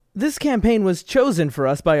This campaign was chosen for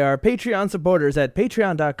us by our Patreon supporters at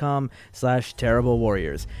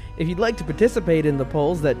patreon.com/terriblewarriors. If you'd like to participate in the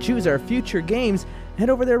polls that choose our future games, head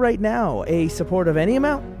over there right now. A support of any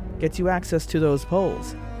amount gets you access to those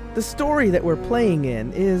polls. The story that we're playing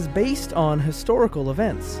in is based on historical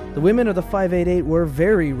events. The women of the 588 were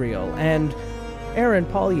very real, and Aaron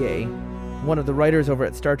Paulier, one of the writers over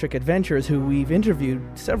at Star Trek Adventures who we've interviewed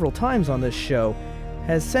several times on this show,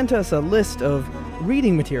 has sent us a list of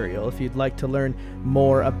reading material if you'd like to learn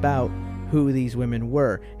more about who these women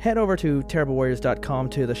were. Head over to terriblewarriors.com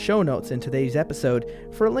to the show notes in today's episode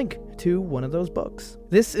for a link to one of those books.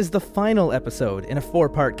 This is the final episode in a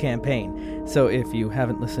 4-part campaign, so if you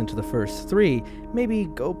haven't listened to the first 3, maybe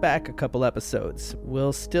go back a couple episodes.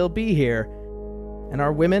 We'll still be here. And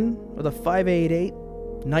our women of the 588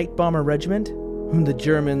 Night Bomber Regiment, whom the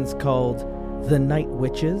Germans called the Night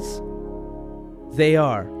Witches, they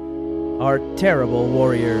are our Terrible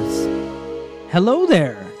Warriors. Hello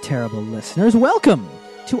there, terrible listeners. Welcome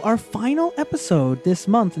to our final episode this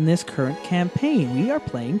month in this current campaign. We are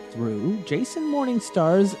playing through Jason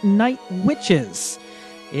Morningstar's Night Witches.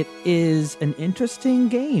 It is an interesting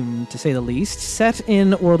game, to say the least. Set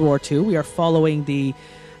in World War II, we are following the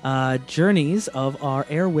journeys of our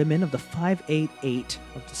airwomen of the 588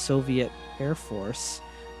 of the Soviet Air Force,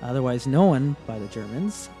 otherwise known by the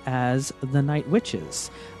Germans as the Night Witches.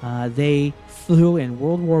 They flew in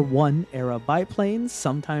World War I era biplanes.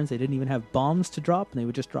 Sometimes they didn't even have bombs to drop, and they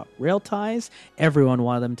would just drop rail ties. Everyone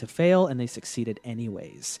wanted them to fail, and they succeeded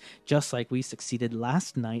anyways, just like we succeeded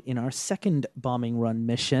last night in our second bombing run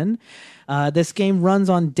mission. This game runs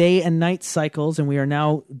on day and night cycles, and we are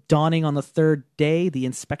now dawning on the third day, the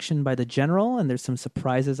inspection by the general, and there's some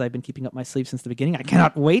surprises I've been keeping up my sleeve since the beginning. I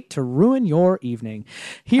cannot wait to ruin your evening.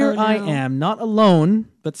 Here I am, not alone,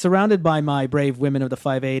 but surrounded by my brave women of the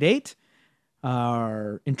 588,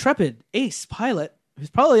 our intrepid ace pilot, who's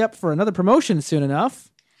probably up for another promotion soon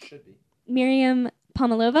enough. Should be. Miriam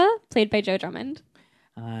Pomalova, played by Joe Drummond.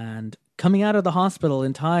 And coming out of the hospital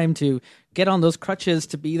in time to get on those crutches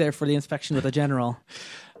to be there for the inspection with the general.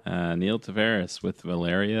 Neil Tavares with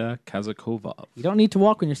Valeria Kazakova. You don't need to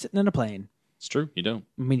walk when you're sitting in a plane. It's true, you don't.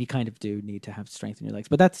 I mean, you kind of do need to have strength in your legs,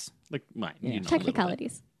 but that's... Like mine. Yeah. You know,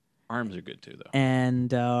 Technicalities. Arms are good too, though.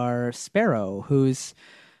 And our Sparrow, who's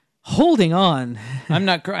holding on. I'm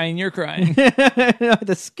not crying, you're crying.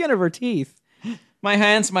 The skin of her teeth. My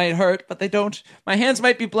hands might hurt, but they don't. My hands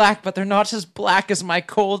might be black, but they're not as black as my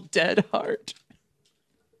cold, dead heart.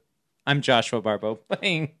 I'm Joshua Barbo,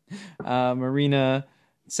 playing Marina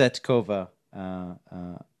Tsetkova,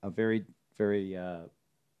 a very, very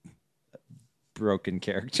broken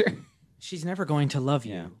character. She's never going to love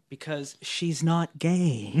you because she's not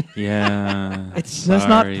gay. Yeah. It's just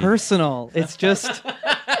not personal. It's just...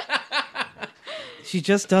 she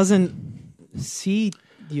just doesn't see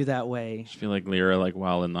you that way. I feel like Lyra, like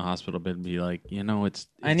while in the hospital bed, be like, you know, it's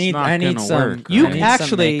I need gonna some. work. You right? actually-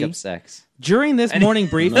 some makeup sex. During this morning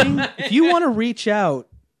briefing, if you want to reach out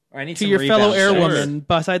Or I need to some your fellow rebound sex. airwoman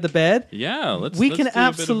beside the bed, Yeah, let's. we let's can do a bit of a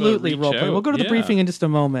absolutely reach role play. out. We'll go to the Yeah. briefing in just a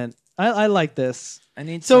moment. I like this. I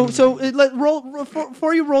need So some, let roll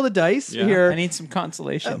before you roll the dice Yeah. here. I need some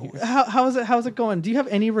consolation here. How's it going? Do you have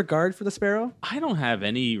any regard for the Sparrow? I don't have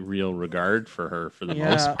any real regard for her for the Yeah,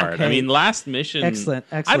 most part. okay. I mean, last mission. Excellent.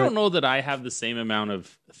 I don't know that I have the same amount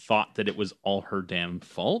of thought that it was all her damn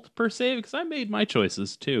fault per se, because I made my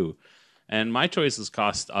choices too. And my choices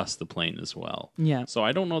cost us the plane as well. Yeah. So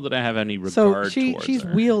I don't know that I have any regard So towards she's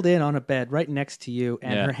her. wheeled in on a bed right next to you,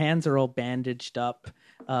 and Yeah. her hands are all bandaged up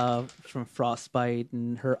from frostbite,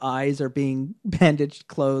 and her eyes are being bandaged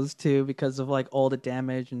closed too because of like all the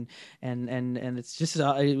damage, and it's just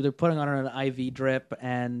they're putting on her an IV drip,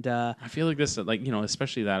 and I feel like this, like, you know,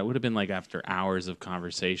 especially that, it would have been like after hours of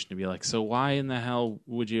conversation to be like, so why in the hell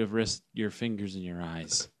would you have risked your fingers in your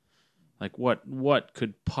eyes? Like, what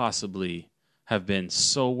could possibly have been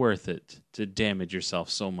so worth it to damage yourself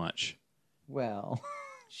so much? Well,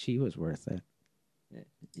 she was worth it.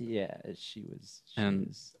 yeah, she was.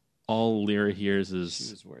 And all Lyra hears She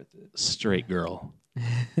is was worth it. straight girl.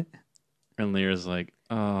 And Lyra's like,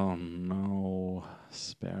 oh no,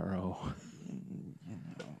 Sparrow.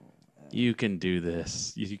 You can do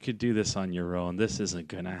this. You could do this on your own. This isn't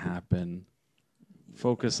going to happen.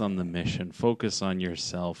 Focus on the mission. Focus on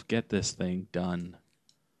yourself. Get this thing done.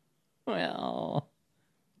 Well,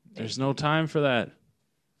 There's no time for that.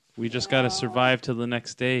 We just got to survive till the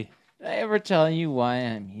next day. Did I ever tell you why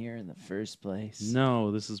I'm here in the first place? No,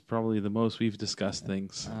 this is probably the most we've discussed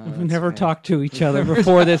things. We've never talked to each other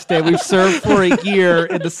before this day. We've served for a year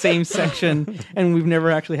in the same section, and we've never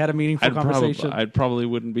actually had a meaningful conversation. I probably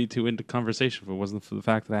wouldn't be too into conversation if it wasn't for the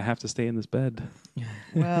fact that I have to stay in this bed.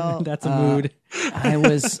 Well, That's a mood. I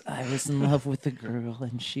was in love with a girl,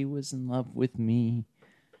 and she was in love with me,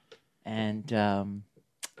 and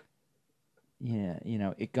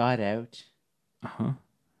it got out. Uh-huh.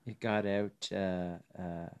 It got out,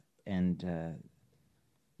 and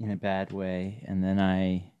in a bad way, and then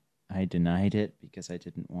I denied it because I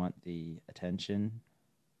didn't want the attention,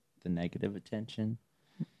 the negative attention,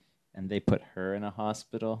 and they put her in a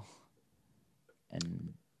hospital,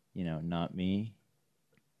 and not me.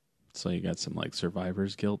 So you got some like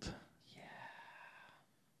survivor's guilt.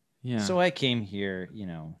 Yeah. So I came here,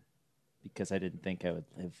 because I didn't think I would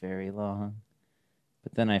live very long.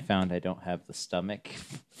 But then I found I don't have the stomach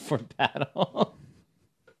for battle.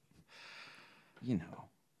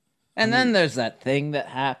 And then there's that thing that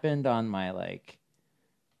happened on my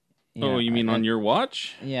you mean on your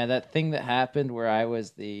watch? Yeah, that thing that happened where I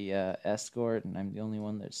was the escort and I'm the only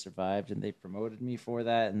one that survived, and they promoted me for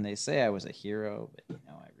that, and they say I was a hero, but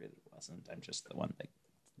I really wasn't. I'm just the one that.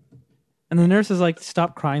 And the nurse is like,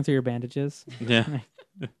 "Stop crying through your bandages." Yeah.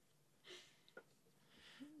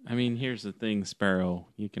 I mean, here's the thing, Sparrow.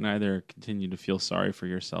 You can either continue to feel sorry for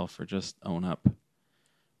yourself or just own up.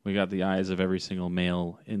 We got the eyes of every single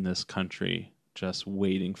male in this country just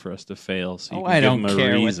waiting for us to fail. So you can I give don't them a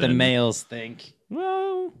care what reason. the males think.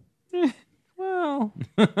 Well.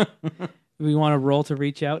 We want to roll to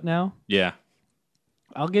reach out now. Yeah.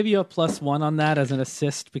 I'll give you a +1 on that as an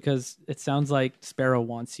assist because it sounds like Sparrow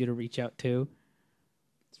wants you to reach out too.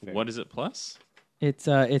 What is it plus? It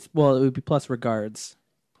would be plus regards.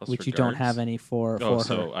 Plus which you regards? don't have any for so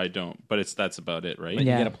her. I don't. But that's about it, right? But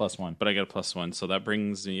Yeah. you get a +1. But I got a +1, so that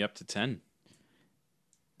brings me up to 10.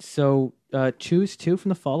 So choose 2 from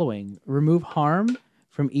the following. Remove harm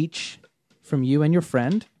from you and your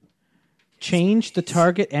friend. Change the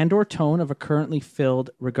target and or tone of a currently filled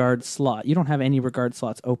regard slot. You don't have any regard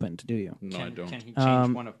slots opened, do you? No, I don't. Can he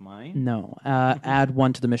change one of mine? No. Add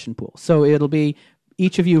 1 to the mission pool. So it'll be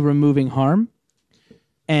each of you removing harm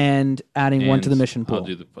and adding 1 to the mission pool. I'll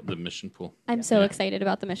do the mission pool. I'm so excited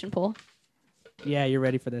about the mission pool. Yeah, you're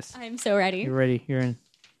ready for this. I'm so ready. You're ready. You're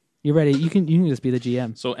ready. You can just be the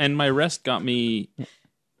GM. So, and my rest got me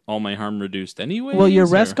all my harm reduced anyway? Well, your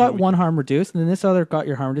rest got 1 harm reduced, and then this other got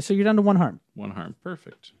your harm reduced, so you're down to 1 harm. 1 harm.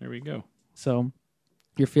 Perfect. There we go. So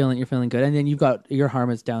you're feeling good, and then you've got your harm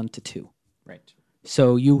is down to 2. Right.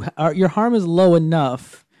 So your harm is low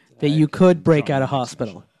enough that you could break out of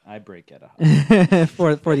hospital. I break out of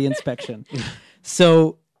hospital. for the inspection.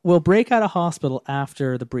 So we'll break out of hospital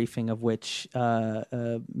after the briefing, of which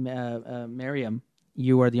Miriam,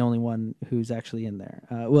 you are the only one who's actually in there.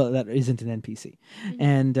 Well, that isn't an NPC,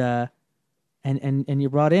 and you're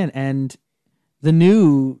brought in, and the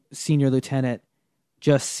new senior lieutenant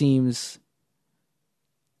just seems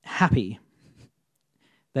happy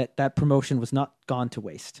that promotion was not gone to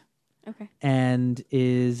waste. Okay. And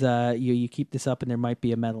is you keep this up, and there might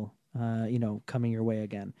be a medal, coming your way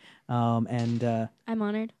again. And I'm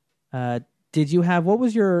honored. did you have what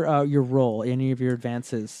was your role? Any of your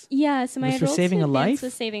advances? Yeah, so my Was for role saving to a advance life?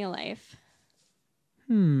 was saving a life.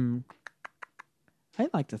 I'd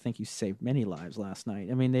like to think you saved many lives last night.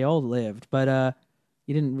 I mean, they all lived, but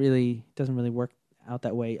you didn't really. Doesn't really work out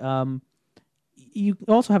that way. You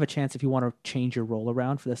also have a chance if you want to change your role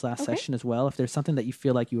around for this last session as well. If there's something that you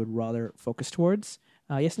feel like you would rather focus towards.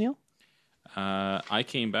 Yes, Neil? I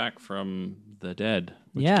came back from the dead,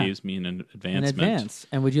 which Yeah. gives me an advancement. In advance.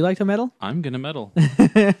 And would you like to medal? I'm going to medal.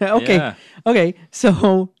 Okay. Yeah. Okay.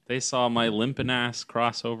 So They saw my limping ass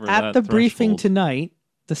cross over at that the briefing threshold. tonight,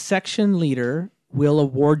 the section leader will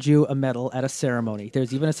award you a medal at a ceremony.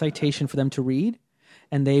 There's even a citation for them to read,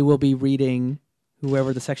 and they will be reading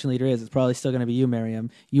whoever the section leader is. It's probably still going to be you,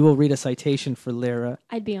 Miriam. You will read a citation for Lyra.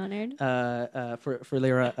 I'd be honored. For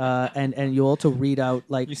Lyra, and you also read out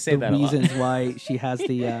You say the that a lot. reasons why she has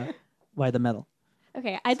the why the medal.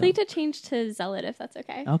 Okay, I'd like to change to Zealot if that's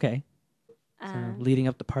okay. Okay, so leading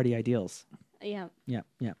up to party ideals. Yeah. Yeah.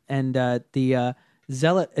 And the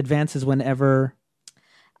zealot advances whenever.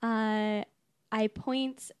 I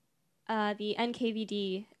point the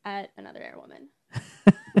NKVD at another airwoman.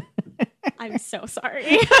 I'm so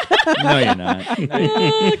sorry. No, you're not.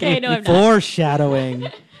 Okay, no, I'm not. Foreshadowing.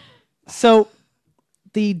 So,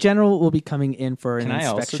 the general will be coming in for an Can I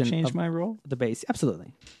also inspection change of my role? the base.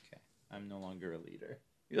 Absolutely. Okay. I'm no longer a leader.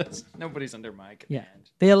 Nobody's under my Yeah. command.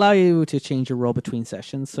 They allow you to change your role between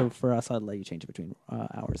sessions. So for us, I'd let you change it between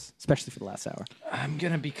hours, especially for the last hour. I'm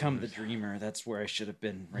gonna become the dreamer. That's where I should have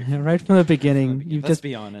been. Right. Yeah, right from the beginning. You've Let's just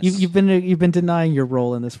be honest. you've been denying your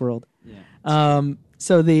role in this world. Yeah.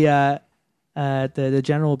 So the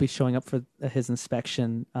general will be showing up for his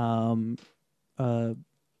inspection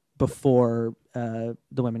before the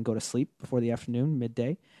women go to sleep, before the afternoon,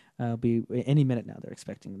 midday. Be any minute now. They're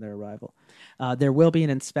expecting their arrival. There will be an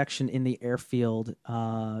inspection in the airfield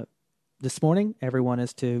this morning. Everyone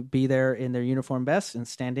is to be there in their uniform vests and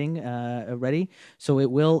standing ready. So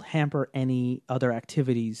it will hamper any other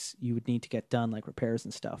activities you would need to get done, like repairs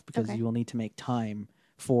and stuff, because Okay. you will need to make time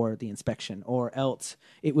for the inspection, or else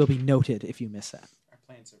it will be noted if you miss that. Our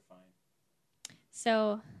plans are fine.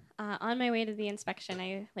 So on my way to the inspection,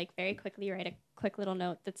 I very quickly write a quick little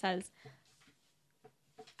note that says,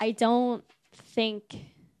 I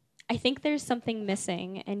think there's something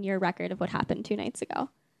missing in your record of what happened 2 nights ago.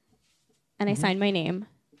 And I sign my name,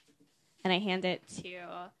 and I hand it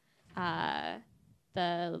to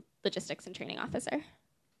the logistics and training officer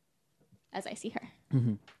as I see her.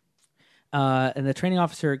 And the training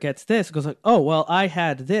officer gets this, goes like, "Oh, well, I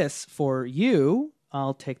had this for you.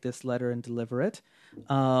 I'll take this letter and deliver it.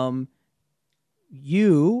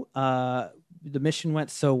 The mission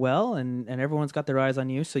went so well, and everyone's got their eyes on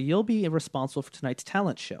you, so you'll be responsible for tonight's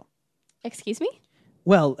talent show." Excuse me?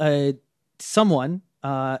 Well, someone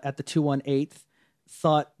at the 218th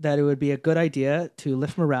thought that it would be a good idea to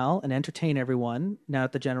lift morale and entertain everyone, now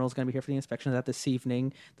that the general's going to be here for the inspection, that this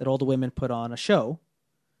evening that all the women put on a show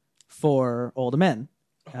for all the men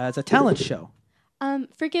as a talent show.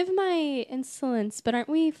 Forgive my insolence, but aren't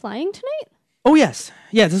we flying tonight? Oh, yes.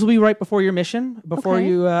 Yeah, this will be right before your mission. Before Okay.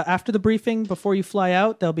 you, after the briefing, before you fly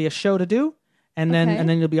out, there'll be a show to do, and then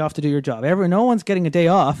Okay. you'll be off to do your job. No one's getting a day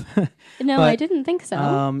off. No, But, I didn't think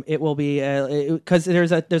so. It will be because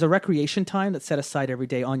there's a recreation time that's set aside every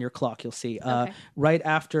day on your clock. You'll see Okay. right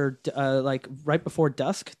after right before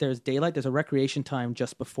dusk. There's daylight. There's a recreation time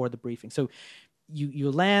just before the briefing. So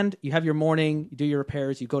you land, you have your morning, you do your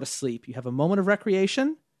repairs, you go to sleep. You have a moment of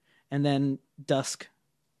recreation, and then dusk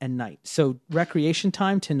and night. So recreation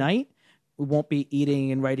time tonight, we won't be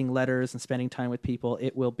eating and writing letters and spending time with people.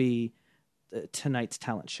 It will be tonight's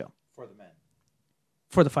talent show For the men.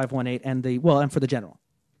 for the 518 and for the general.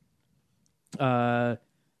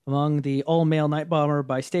 Among the all-male night bomber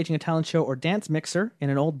by staging a talent show or dance mixer in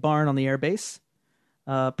an old barn on the airbase.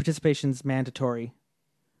 Participation's mandatory,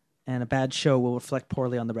 and a bad show will reflect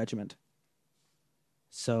poorly on the regiment.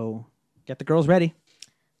 So get the girls ready.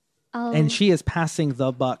 And she is passing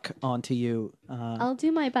the buck on to you. I'll do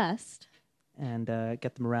my best. And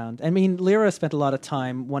get them around. I mean, Lyra spent a lot of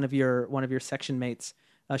time. One of your section mates.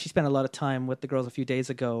 She spent a lot of time with the girls a few days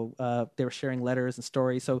ago. They were sharing letters and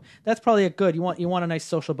stories. So that's probably a good. You want a nice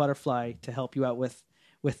social butterfly to help you out with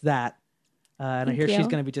that. And I Thank hear she's you.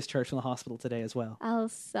 going to be discharged from the hospital today as well. I'll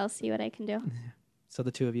see what I can do. So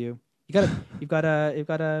the two of you, you've got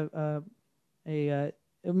a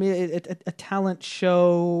talent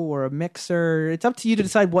show or a mixer. It's up to you to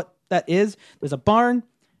decide what that is. There's a barn,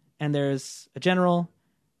 and there's a general,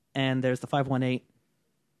 and there's the 518,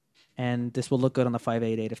 and this will look good on the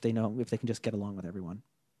 588 if they can just get along with everyone.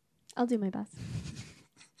 I'll do my best.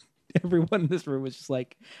 Everyone in this room was just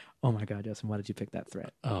like, "Oh my god, Justin, why did you pick that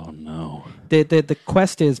threat?" Oh no. The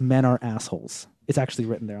quest is men are assholes. It's actually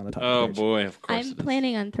written there on the top. Oh of the page. boy, of course. I'm it is.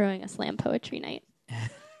 planning on throwing a slam poetry night.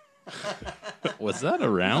 Was that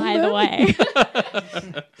around? By then? the way,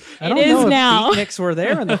 I don't It is know if now. beatniks were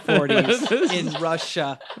there in the 40s in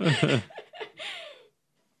Russia.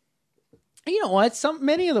 You know what?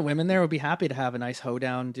 Many of the women there would be happy to have a nice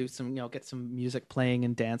hoedown, do some, get some music playing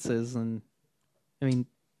and dances, and I mean,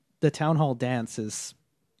 the town hall dance is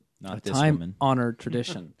Not a this woman. time-honored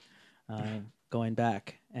tradition, going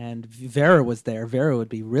back. And Vera was there. Vera would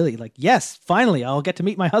be really like, "Yes, finally, I'll get to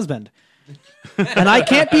meet my husband." And I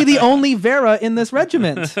can't be the only Vera in this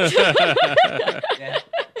regiment. Yes,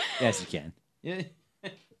 you can. Yeah.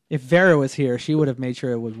 If Vera was here, she would have made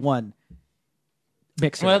sure it was one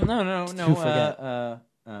mixer. Well, no. Who forget?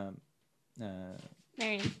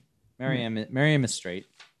 Miriam is straight.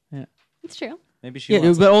 it's true. Maybe she Yeah,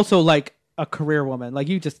 wants but also like a career woman. Like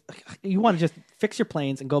you want to just fix your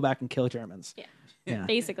planes and go back and kill Germans. Yeah.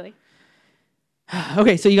 Basically.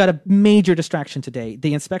 Okay, so you got a major distraction today.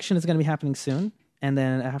 The inspection is going to be happening soon, and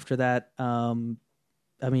then after that, I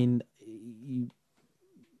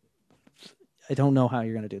don't know how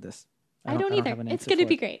you're going to do this. I don't either. have an It's answer going to for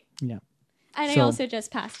be it. great. Yeah. And I So- also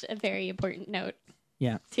just passed a very important note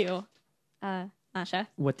Yeah. to Masha.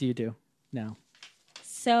 What do you do now?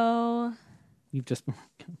 So you've just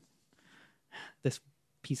this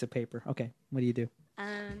piece of paper. Okay, what do you do?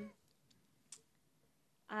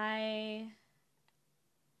 I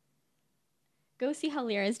go see how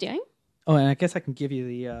Lyra is doing. Oh, and I guess I can give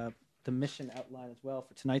you the mission outline as well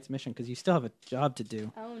for tonight's mission because you still have a job to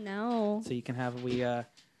do. Oh no! So you can have we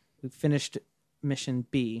finished mission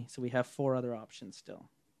B, so we have 4 other options still.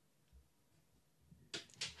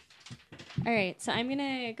 All right, so I'm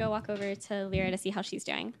gonna go walk over to Lyra to see how she's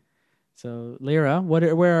doing. So Lyra,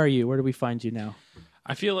 where are you? Where do we find you now?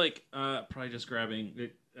 I feel like probably just grabbing.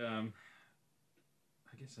 I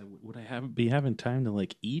guess would I be having time to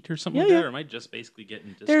like eat or something like that, or am I just basically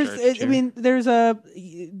getting discharged? There's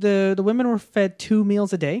the women were fed 2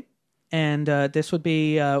 meals a day, and this would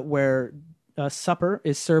be where supper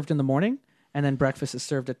is served in the morning, and then breakfast is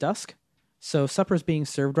served at dusk. So supper is being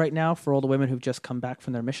served right now for all the women who've just come back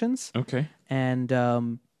from their missions. Okay, and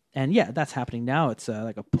yeah, that's happening now. It's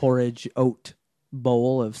like a porridge oat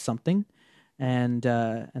bowl of something, and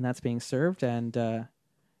that's being served.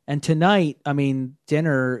 And tonight, I mean,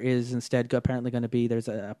 dinner is instead apparently going to be there's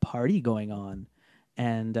a party going on,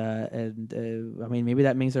 and I mean maybe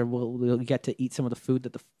that means we'll get to eat some of the food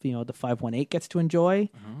that the 518 gets to enjoy,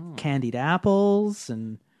 candied apples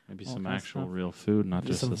and maybe some actual real food, not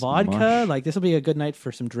just some this vodka. mush. Like this will be a good night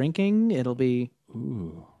for some drinking. It'll be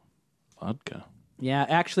vodka. Yeah,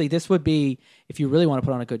 actually, this would be if you really want to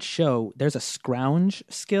put on a good show. There's a scrounge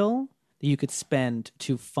skill that you could spend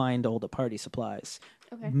to find all the party supplies.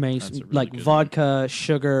 Okay. That's a really Like good vodka,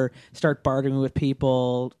 sugar, start bartering with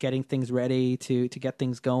people, getting things ready to get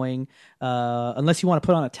things going. Unless you want to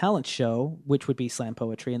put on a talent show, which would be slam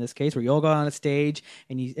poetry in this case, where you all go on a stage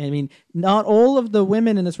and not all of the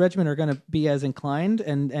women in this regiment are going to be as inclined,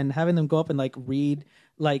 and having them go up and like read,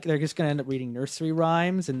 like they're just going to end up reading nursery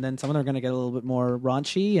rhymes, and then some of them are going to get a little bit more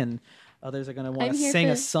raunchy, and others are going to want to sing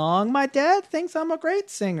a song. My dad thinks I'm a great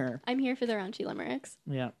singer. I'm here for the raunchy limericks.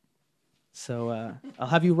 Yeah. So I'll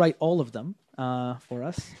have you write all of them for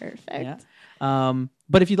us. Perfect. Yeah.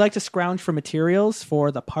 But if you'd like to scrounge for materials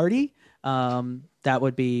for the party, that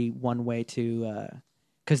would be one way to,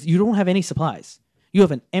 because you don't have any supplies. You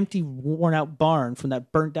have an empty, worn-out barn from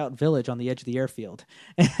that burnt-out village on the edge of the airfield,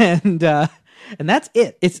 and that's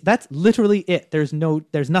it. That's literally it. There's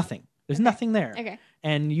nothing. There's nothing there. Okay.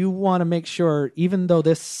 And you want to make sure, even though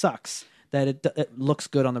this sucks, that it looks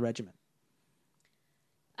good on the regiment.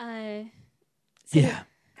 Yeah.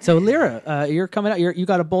 So Lyra, you're coming out. You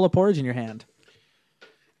got a bowl of porridge in your hand.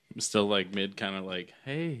 I'm still like mid, kind of like,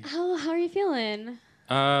 hey. How are you feeling?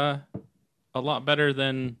 A lot better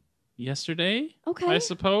than yesterday. Okay. I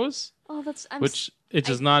suppose. Oh, that's It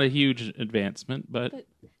is not a huge advancement, but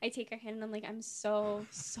I take her hand and I'm like, I'm so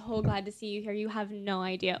glad to see you here. You have no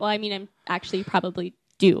idea. Well, I mean, I'm actually probably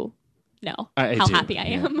do know how happy I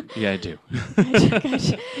am. Yeah, I do.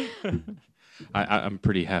 Gosh. I'm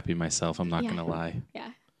pretty happy myself. I'm not gonna lie.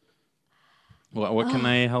 Yeah. What can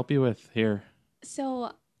I help you with here?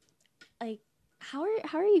 So, like, how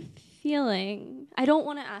are you feeling? I don't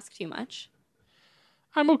want to ask too much.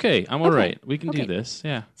 I'm okay. I'm all right. We can do this.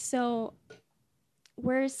 Yeah. So,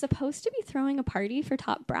 we're supposed to be throwing a party for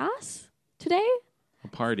Top Brass today. A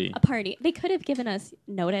party. They could have given us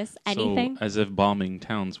notice, anything. So, as if bombing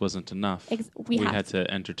towns wasn't enough, we had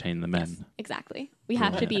to entertain the men. Yes, exactly. We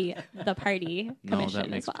have to be the party commission No, that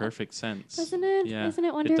makes as well. perfect sense. Doesn't it? Yeah. Isn't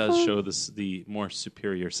it wonderful? It does show the more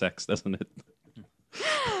superior sex, doesn't it?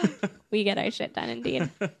 We get our shit done, indeed.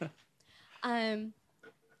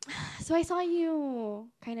 So I saw you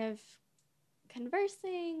kind of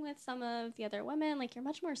conversing with some of the other women. Like, you're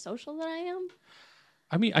much more social than I am.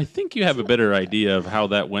 I mean, I think you have a better idea of how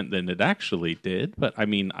that went than it actually did, but I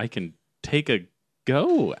mean, I can take a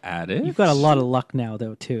go at it. You've got a lot of luck now,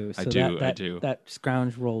 though, too. So I do. That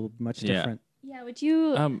scrounge roll much different. Yeah, would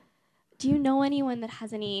you... do you know anyone that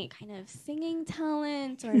has any kind of singing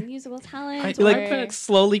talent or musical talent? Like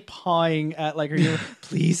slowly pawing at like her.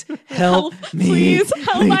 Please help me. Please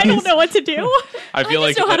help! I don't know what to do. I feel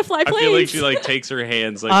like know how to fly I feel like planes. she like takes her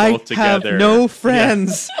hands like both together. I have no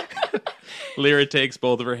friends. Lyra takes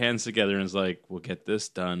both of her hands together and is like, "We'll get this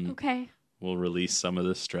done. Okay. We'll release some of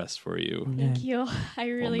the stress for you. Thank you. I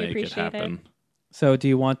really we'll make appreciate it happen." So, do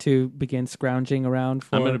you want to begin scrounging around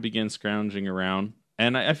for? I'm going to begin scrounging around,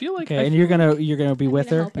 and I feel like and you're gonna be with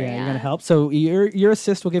her. help her, You're gonna help. So your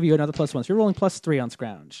assist will give you another +1. So you're rolling +3 on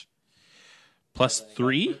scrounge.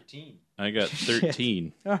 +3. I got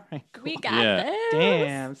 13. All right, cool. We got Yeah. this.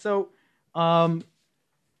 Damn. So, on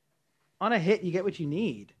a hit, you get what you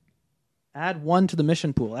need. Add 1 to the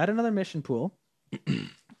mission pool. Add another mission pool.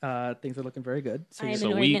 Things are looking very good. So I am So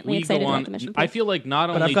inordinately we excited go about on. the mission I pool. feel like not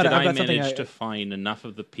But only I've got did I something manage I- to find enough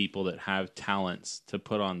of the people that have talents to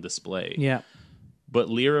put on display, yeah. but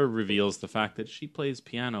Lyra reveals the fact that she plays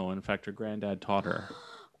piano. In fact, her granddad taught her.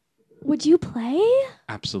 Would you play?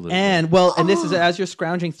 Absolutely. And this is as you're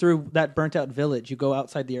scrounging through that burnt out village, you go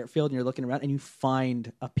outside the airfield and you're looking around and you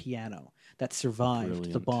find a piano that survived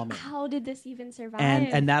the Brilliant. bombing. How did this even survive?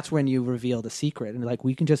 And that's when you reveal the secret. And like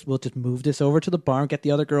we'll just move this over to the barn, get the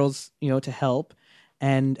other girls, to help,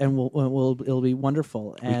 and it'll be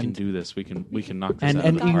wonderful. we can do this. We can knock this And out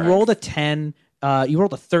of the you park. rolled a 10. You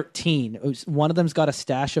rolled a 13. One of them's got a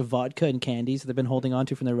stash of vodka and candies that they've been holding on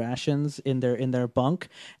to from their rations in their bunk,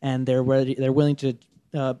 and they're ready. They're willing to.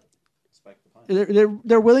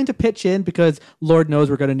 They're willing to pitch in because Lord knows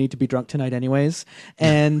we're going to need to be drunk tonight anyways,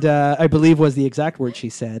 and I believe was the exact word she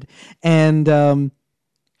said. And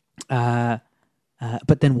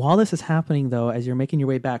but then while this is happening, though, as you're making your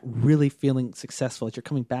way back, really feeling successful, as you're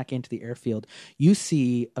coming back into the airfield, you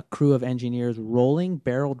see a crew of engineers rolling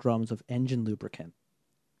barrel drums of engine lubricant.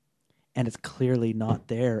 And it's clearly not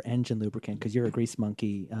their engine lubricant because you're a grease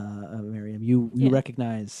monkey, Miriam. You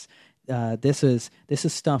recognize this is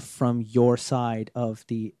stuff from your side of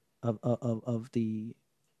the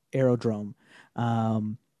aerodrome.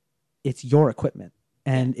 It's your equipment,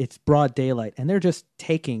 and it's broad daylight, and they're just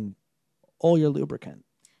taking all your lubricant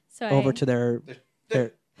So over to their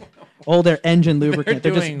engine lubricant.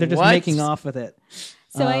 They're doing just what? making off with it.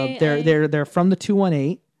 So They're from the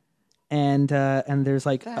 218, and there's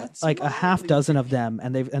like a half dozen of them,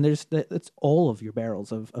 and it's all of your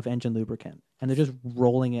barrels of engine lubricant, and they're just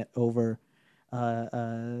rolling it over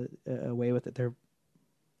away with it. They're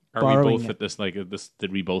Are we borrowing both it. at this? Like this?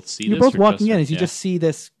 Did we both see You're this? both or walking just- in as you yeah. just see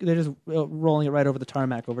this. They're just rolling it right over the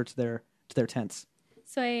tarmac over to their tents.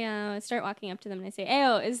 So I start walking up to them and I say,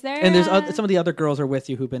 "Ayo, is there?" And there's some of the other girls are with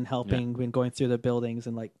you who've been helping, been going through the buildings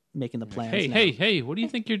and like making the plans. now. Hey! What do you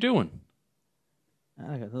think you're doing?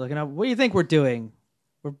 Okay, looking up. What do you think we're doing?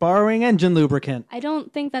 We're borrowing engine lubricant. I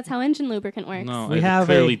don't think that's how engine lubricant works. No, We it have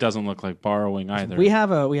clearly a- doesn't look like borrowing either. We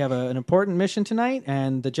have an important mission tonight,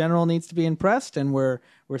 and the general needs to be impressed, and we're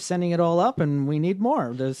sending it all up, and we need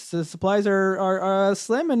more. The supplies are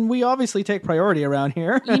slim, and we obviously take priority around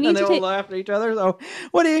here. You need and they to all take- laugh at each other. So,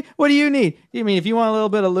 what do you need? You mean if you want a little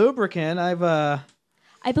bit of lubricant? I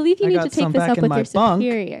believe you I need got to take some this back up in with my your bunk.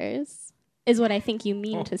 superiors. Is what I think you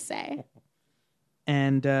mean to say.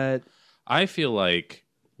 and I feel like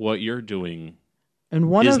what you're doing.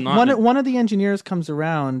 one Is of not one of the engineers comes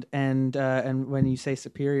around, and when you say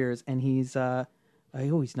superiors, and he's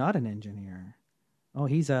he's not an engineer. Oh,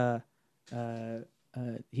 he's a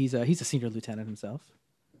senior lieutenant himself.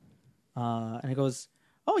 And he goes,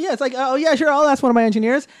 "Oh yeah, it's like, oh yeah, sure, I'll ask one of my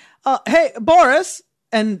engineers. Hey, Boris."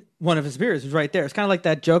 And one of his superiors is right there. It's kind of like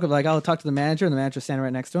that joke of like, I'll talk to the manager, and the manager's standing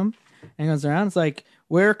right next to him. And he goes around. It's like,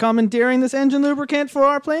 we're commandeering this engine lubricant for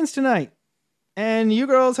our planes tonight, and you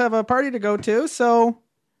girls have a party to go to, so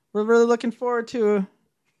we're really looking forward to a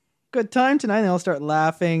good time tonight. And they all start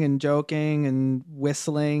laughing and joking and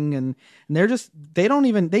whistling, and they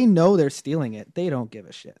know they're stealing it. They don't give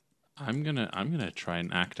a shit. I'm gonna try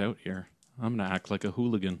and act out here. I'm gonna act like a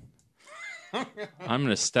hooligan. I'm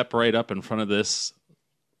gonna step right up in front of this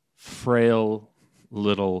frail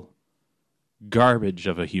little garbage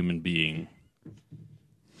of a human being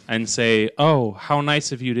and say, "Oh, how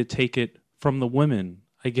nice of you to take it from the women.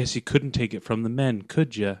 I guess you couldn't take it from the men,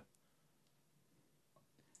 could you?"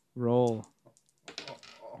 Roll.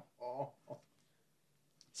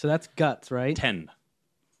 So that's guts, right? 10.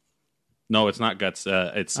 No, it's not guts.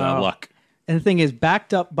 It's Oh. luck. And the thing is,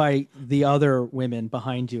 backed up by the other women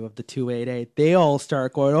behind you of the 288, they all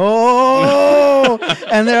start going, "Oh!"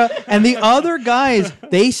 and the other guys,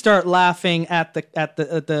 they start laughing at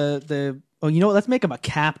the. Oh, you know what? Let's make him a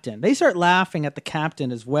captain. They start laughing at the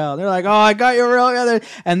captain as well. They're like, "Oh, I got you real other,"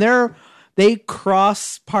 and they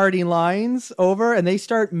cross party lines over and they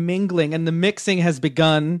start mingling, and the mixing has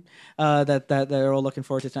begun. That they're all looking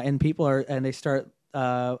forward to tonight, and people are, and they start.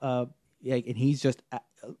 And he's just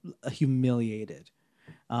humiliated,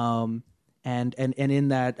 and in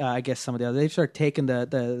that, I guess some of the other, they start taking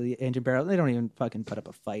the engine barrel. They don't even fucking put up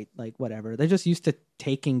a fight, like whatever. They're just used to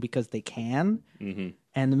taking because they can. Mm-hmm.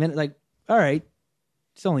 And the minute, like, all right,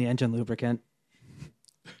 it's only engine lubricant.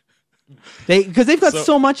 Because they've got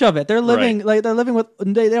so much of it. They're living Right. they're living with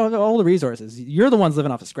they have all the resources. You're the ones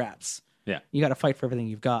living off of scraps. Yeah. You got to fight for everything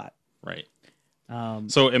you've got. Right.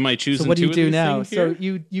 So am I choosing So what do two you of do these now? things So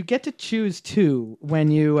here? you get to choose two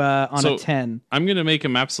when you on So- a 10. I'm going to make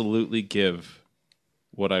him absolutely give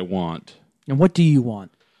what I want. And what do you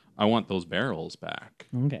want? I want those barrels back.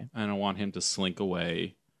 Okay. And I want him to slink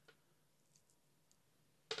away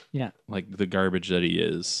Yeah. like the garbage that he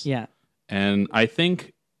is. Yeah. And I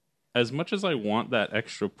think, as much as I want that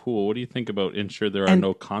extra pool, what do you think about ensure there are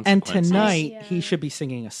no And consequences? tonight Yeah. he should be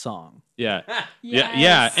singing a song. Yeah. Yes.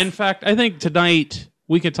 Yeah. In fact, I think tonight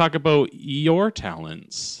we could talk about your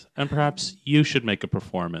talents, and perhaps you should make a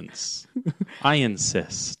performance. I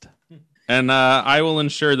insist. And I will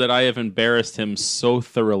ensure that I have embarrassed him so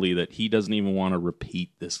thoroughly that he doesn't even want to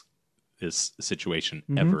repeat this situation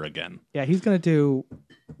ever again. Yeah, he's going to do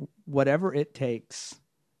whatever it takes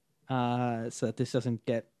so that this doesn't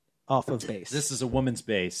get off of base. This is a woman's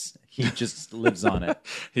base. He just lives on it.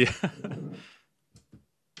 Yeah.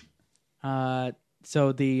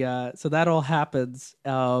 So that all happens.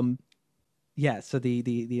 So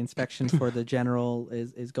the inspection for the general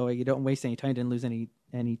is going. You don't waste any time. Didn't lose any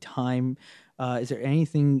time. Is there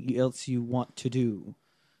anything else you want to do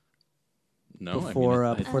No,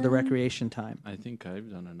 before the recreation time? I think I've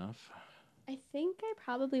done enough. I think I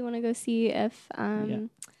probably want to go see if who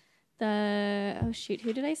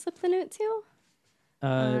did I slip the note to?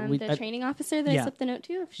 The training officer that I slipped the note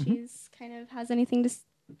to. If she's kind of has anything to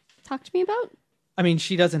talk to me about. I mean,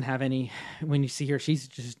 she doesn't have any. When you see her, she's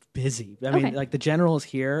just busy. I mean, like the general is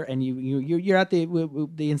here, and you're at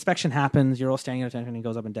the inspection happens. You're all standing at attention. He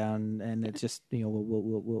goes up and down, and it's just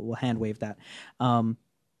we'll hand wave that. And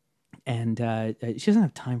she doesn't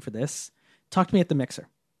have time for this. Talk to me at the mixer.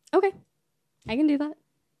 Okay, I can do that.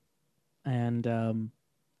 And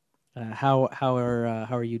how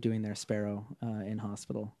are you doing there, Sparrow, in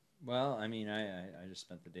hospital? Well, I mean, I just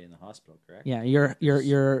spent the day in the hospital, correct? Yeah,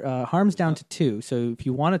 your harm's down to 2. So if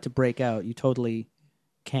you wanted to break out, you totally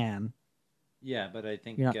can. Yeah, but I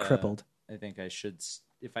think You're not crippled. I think I should.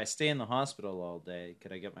 If I stay in the hospital all day,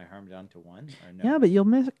 could I get my harm down to 1 or no? Yeah, but you'll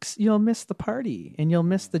miss the party, and you'll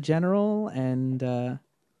miss the general, and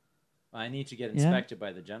I need to get inspected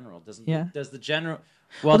by the general. Does the general?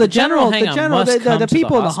 Well, the general, hang on, must come the to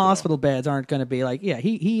people in the hospital. hospital beds aren't going to be like, yeah,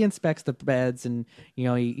 he inspects the beds, and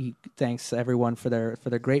he thanks everyone for their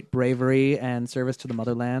great bravery and service to the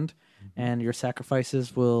motherland, and your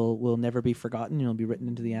sacrifices will never be forgotten. You'll be written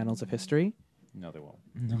into the annals of history. No, they won't.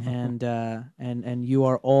 And you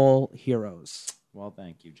are all heroes. Well,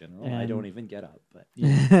 thank you, General. And- I don't even get up, but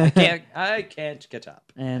I can't get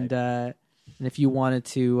up. And if you wanted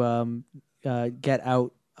to get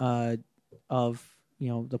out of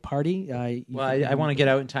the party, I want to get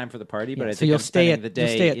out in time for the party, but Yeah, I so think you'll I'm stay spending at- the you'll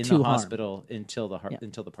day stay at in 2 the harm. hospital until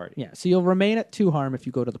the party. Yeah, so you'll remain at 2 harm if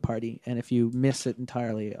you go to the party, and if you miss it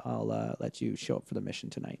entirely, I'll let you show up for the mission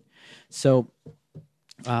tonight. So,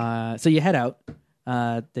 so you head out.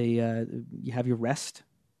 You have your rest,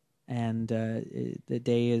 and the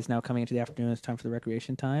day is now coming into the afternoon. It's time for the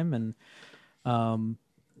recreation time, and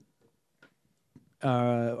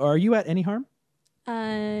are you at any harm?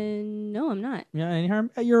 No, I'm not. Yeah, any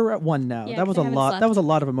harm? You're at 1 now. Yeah, that was 'cause a I haven't lot. slept. That was a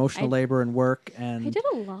lot of emotional I- labor and work I and did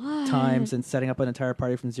a lot. times and setting up an entire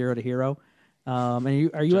party from 0 to hero. And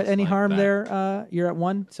are you at Just any like harm that. there? You're at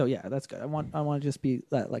 1, so yeah, that's good. I want to just be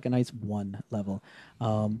like a nice 1 level.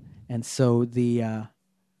 And so the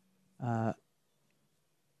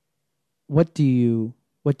what do you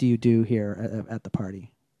do here at the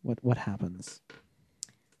party? What happens?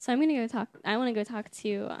 So I'm gonna go talk. I want to go talk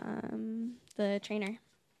to the trainer.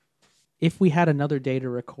 If we had another day to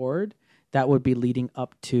record, that would be leading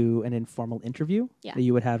up to an informal interview Yeah. that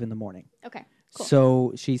you would have in the morning. Okay, cool.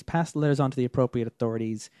 So she's passed the letters on to the appropriate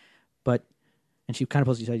authorities, and she kind of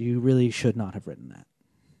posed, said, you really should not have written that.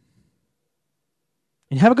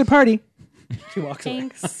 And have a good party. She walks away.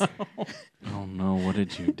 Thanks. Oh no, what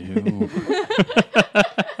did you do?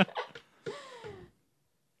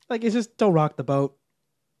 Like, it's just don't rock the boat,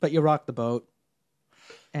 but you rock the boat.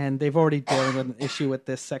 And they've already dealing with an issue with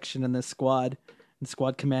this section and this squad and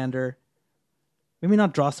squad commander. Maybe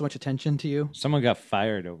not draw so much attention to you. Someone got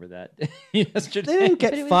fired over that yesterday. They didn't But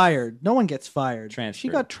get it was- fired. No one gets fired. She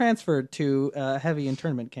Transferred. got transferred to heavy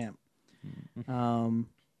internment camp. So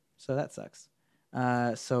that sucks.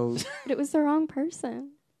 So But it was the wrong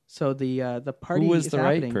person. the party was is the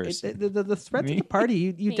right happening. person? The threats Me? at the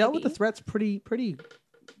party. You dealt with the Maybe. threats pretty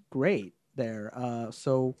great there.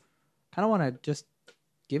 So kind of want to just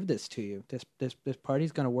give this to you. This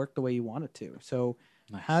party's going to work the way you want it to. So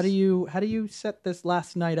Nice. how do you set this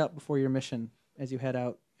last night up before your mission as you head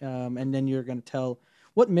out? And then you're going to tell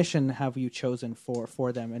what mission have you chosen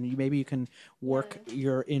for them, and maybe you can work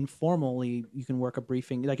your informally. You can work a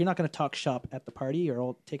briefing. Like, you're not going to talk shop at the party or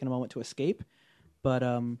all taking a moment to escape, but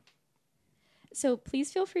So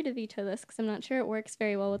please feel free to veto this because I'm not sure it works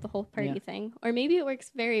very well with the whole party Yeah. thing, or maybe it works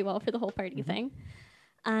very well for the whole party thing.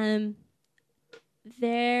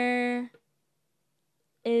 There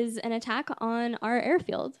is an attack on our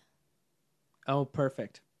airfield. Oh,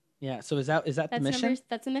 perfect. Yeah. So is that the That's mission?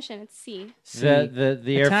 that's a mission. It's C. The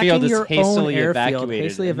airfield Attacking is your hastily own airfield, evacuated.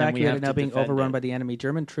 hastily and then we evacuated, have now to being defend overrun it. by the enemy.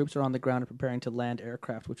 German troops are on the ground and preparing to land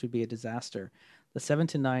aircraft, which would be a disaster. The 7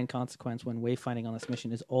 to 9 consequence when wayfinding on this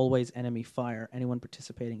mission is always enemy fire. Anyone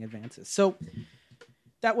participating advances. So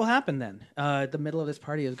that will happen then. The middle of this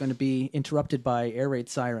party is going to be interrupted by air raid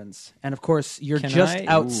sirens. And of course, you're Can just I-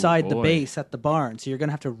 outside Ooh, the boy. base at the barn, so you're going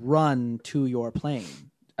to have to run to your plane.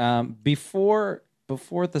 Before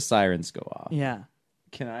the sirens go off, Yeah.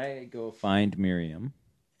 can I go find Miriam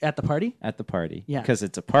At the party? at the party? Yeah. Because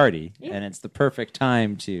it's a party, Yeah. and it's the perfect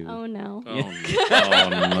time to. Oh no. Oh, no.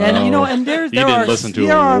 And you know, and there didn't are listen to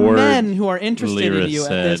there a are word men who are interested in Lyra you at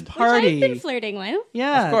this said. Which party. I've been flirting with.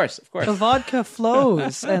 Yeah, Of course. The vodka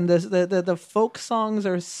flows, and the folk songs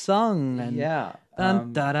are sung. And Yeah.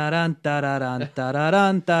 Dun, da, da, dun, da, da, dun, da, da,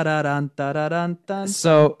 dun, da, da, dun, da, da, dun, dun.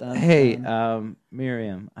 So, dun, hey, dun.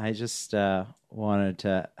 Miriam, I just wanted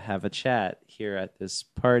to have a chat here at this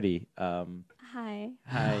party. Hi.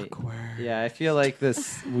 Hi. Awkward. Yeah, I feel like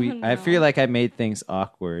this. I no. feel like I made things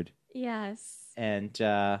awkward, Yes. and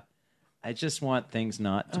I just want things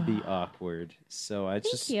not to be awkward. So I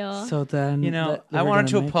Thank just, you. So then, I wanted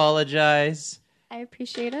to apologize, I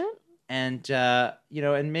appreciate it. and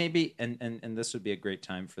and maybe, and this would be a great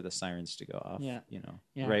time for the sirens to go off. Yeah.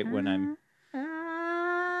 Yeah. Right when I'm.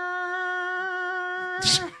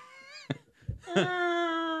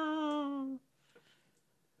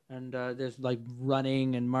 And there's like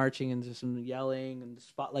running and marching and there's some yelling and the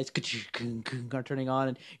spotlights are turning on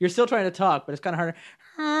and you're still trying to talk, but it's kind of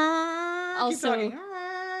harder. Also-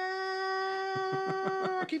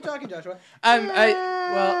 Keep talking, Joshua.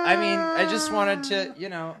 I just wanted to,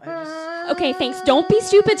 Okay, thanks. Don't be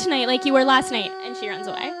stupid tonight like you were last night. And she runs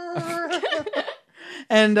away.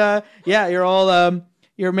 And you're all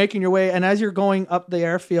you're making your way, and as you're going up the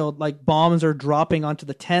airfield, like bombs are dropping onto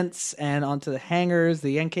the tents and onto the hangars,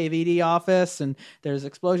 the NKVD office, and there's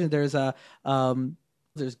explosions. There's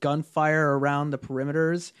there's gunfire around the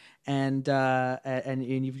perimeters, and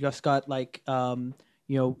you've just got like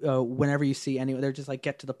whenever you see anyone, they're just like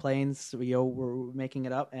get to the planes. We're making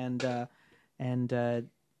it up, and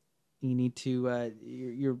you need to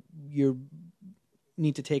you're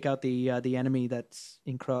need to take out the enemy that's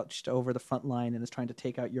encroached over the front line and is trying to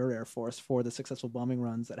take out your air force for the successful bombing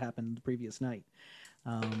runs that happened the previous night.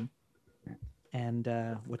 What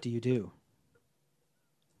do you do?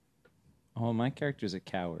 Oh, my character's a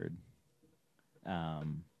coward.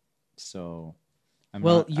 So I'm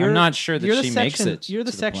You're not sure that you're the she makes section- it. You're the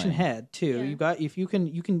to section plane. head too. Yeah.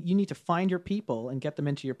 You need to find your people and get them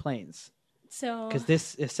into your planes So because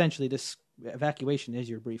this evacuation is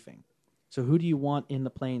your briefing. So who do you want in the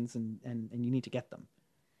planes and you need to get them?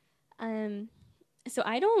 so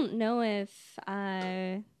I don't know if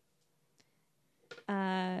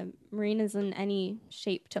Marina's in any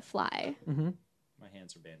shape to fly. Mm-hmm. My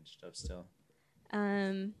hands are bandaged up still.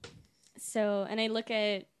 So and I look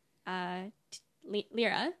at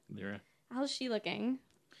Lyra. Lyra. How's she looking?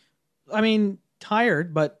 I mean,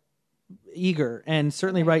 tired but eager, and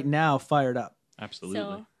certainly Okay. right now fired up. Absolutely.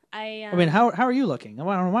 So I I mean, how are you looking?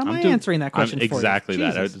 Why am I answering that question I'm for you? exactly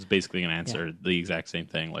that. I Jesus. was basically going to answer the exact same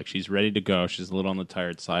thing. Like, she's ready to go. She's a little on the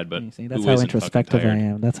tired side, but You see, who that's how isn't introspective fucking I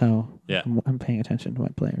tired? am. That's how Yeah. I'm paying attention to my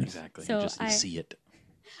players. Exactly. So you just I- see it.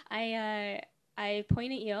 I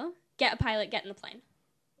point at you. Get a pilot. Get in the plane.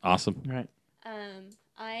 Awesome. Right.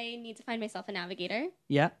 I need to find myself a navigator.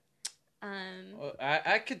 Yeah. Well,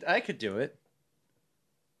 I could do it.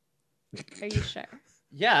 Are you sure?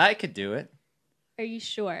 Yeah, I could do it. Are you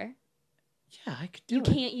sure? Yeah, I could do You it.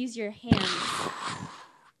 can't use your hands.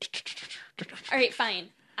 All right, fine.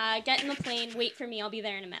 Get in the plane. Wait for me. I'll be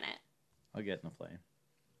there in a minute. I'll get in the plane.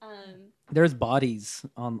 There's bodies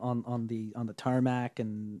on the tarmac,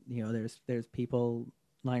 and there's people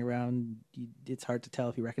lying around. It's hard to tell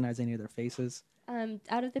if you recognize any of their faces.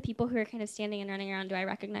 Out of the people who are kind of standing and running around, do I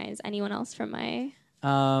recognize anyone else from my?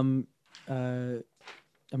 I'm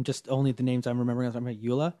just only the names I'm remembering. I'm like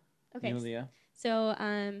Eula. Okay. Yulia. So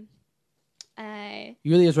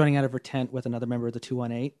Yulia's running out of her tent with another member of the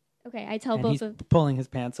 218, okay. I tell and both he's of. pulling his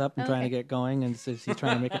pants up and trying to Okay. get going, and so he's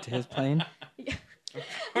trying to make it to his plane. Of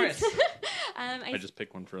course. I just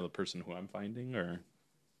pick one for the person who I'm finding, or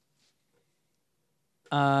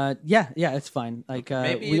Yeah, it's fine. Like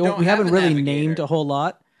Maybe we you don't we have haven't a really navigator. named a whole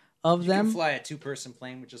lot of You them. can fly a 2-person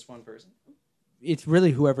plane with just one person. It's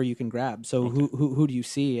really whoever you can grab. So Okay. who do you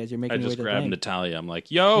see as you're I making your way just to the grab plane? Natalia. I'm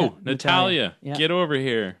like, yo, Yeah, Natalia, Natalia. Yeah. get over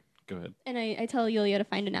here. Go ahead. And I tell Yulia to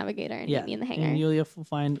find a navigator and Yeah, meet me in the and hangar. Yulia will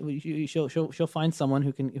find she'll find someone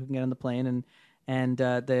who can get on the plane, And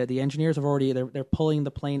the engineers have already they're pulling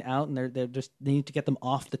the plane out, and they need to get them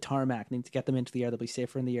off the tarmac. They need to get them into the air. They'll be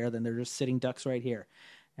safer in the air than they're just sitting ducks right here.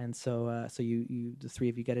 And so you the three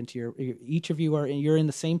of you get into each of you you're in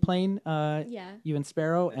the same plane. Yeah. You and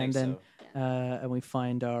Sparrow, I think and then so. and we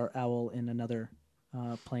find our owl in another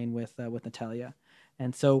plane with Natalia.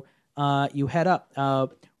 And so you head up.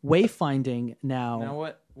 Wayfinding now. Now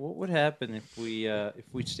what would happen if we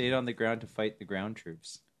stayed on the ground to fight the ground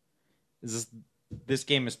troops? This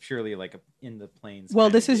game is purely like in the planes. Well,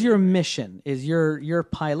 kind this of is game, your right? mission. Is your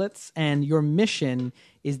pilots, and your mission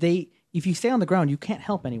is if you stay on the ground, you can't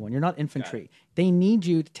help anyone. You're not infantry. They need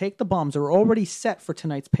you to take the bombs that are already set for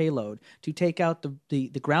tonight's payload to take out the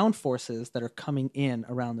ground forces that are coming in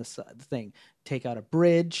around this thing. Take out a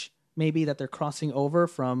bridge, maybe that they're crossing over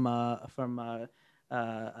from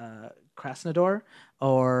Krasnodar,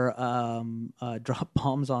 or drop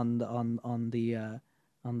bombs on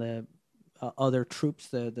the other troops,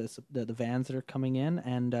 the vans that are coming in,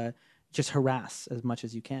 and just harass as much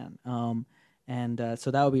as you can. So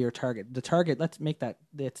that would be your target. The target, let's make that,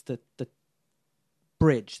 it's the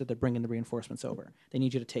bridge that they're bringing the reinforcements over. They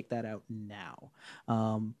need you to take that out now,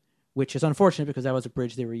 which is unfortunate because that was a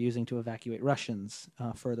bridge they were using to evacuate Russians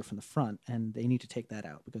further from the front, and they need to take that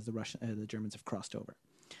out because the Germans have crossed over.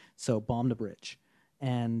 So bomb the bridge,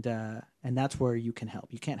 and that's where you can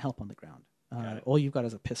help. You can't help on the ground. All you've got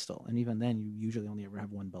is a pistol, and even then, you usually only ever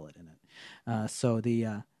have one bullet in it. So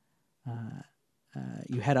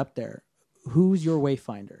you head up there. Who's your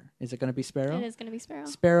wayfinder? Is it going to be Sparrow? It is going to be Sparrow.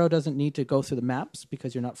 Sparrow doesn't need to go through the maps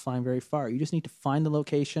because you're not flying very far. You just need to find the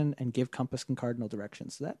location and give compass and cardinal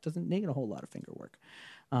directions. So that doesn't need a whole lot of finger work.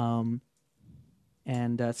 So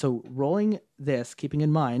rolling this, keeping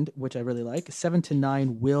in mind, which I really like, 7 to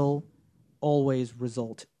 9 will always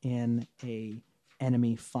result in a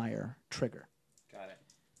enemy fire trigger. Got it.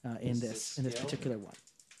 In Is this this skill? particular one.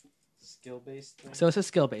 Skill-based thing? So it's a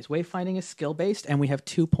skill based. Wayfinding is skill based, and we have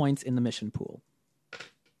 2 points in the mission pool.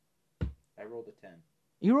 I rolled a 10.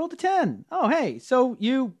 You rolled a 10. Oh, hey. So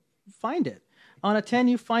you find it. On a 10,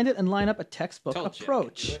 you find it and line up a textbook Told you I could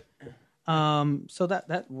approach. do it. So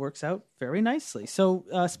that works out very nicely. So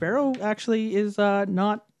Sparrow actually is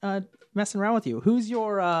not messing around with you. Who's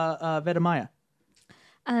your Vedamaya?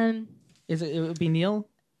 It would be Neil,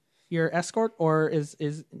 your escort, or is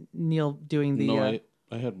Neil doing the? No,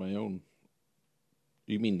 I had my own.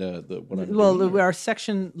 You mean the what I'm well, doing? our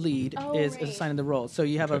section lead Oh, is right. assigning the role. So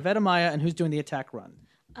you have a Vedamaya, and who's doing the attack run?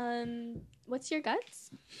 What's your guts?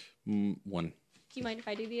 1. Do you mind if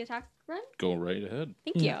I do the attack run? Go right ahead.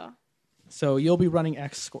 Thank Yeah. you. So you'll be running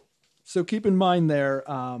escort. So keep in mind there,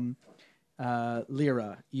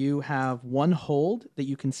 Lyra, you have 1 hold that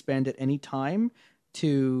you can spend at any time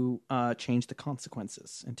to change the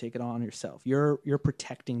consequences and take it on yourself. You're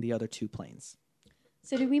protecting the other 2 planes.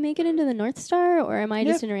 So did we make it into the North Star, or am I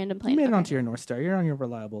just in a random plane? You made it Okay. onto your North Star. You're on your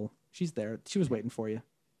reliable. She's there. She was waiting for you.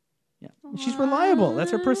 Yeah, she's reliable. That's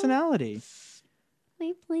her personality.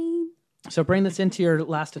 My plane. So bring this into your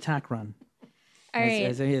last attack run. All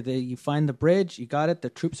right. You find the bridge, you got it, the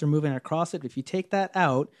troops are moving across it. If you take that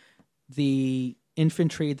out, the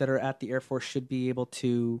infantry that are at the Air Force should be able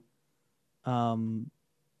to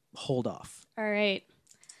hold off. All right.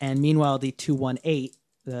 And meanwhile, the 218,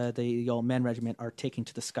 the old men regiment, are taking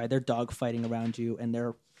to the sky. They're dogfighting around you, and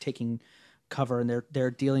they're taking cover, and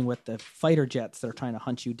they're dealing with the fighter jets that are trying to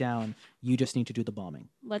hunt you down. You just need to do the bombing.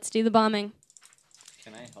 Let's do the bombing.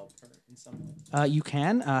 Can I help her in some way? You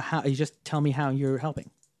can. How? You just tell me how you're helping.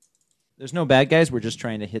 There's no bad guys. We're just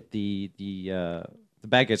trying to hit the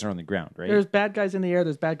bad guys are on the ground, right? There's bad guys in the air.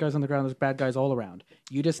 There's bad guys on the ground. There's bad guys all around.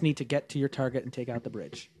 You just need to get to your target and take out the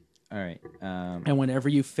bridge. All right. And whenever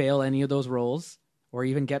you fail any of those rolls, or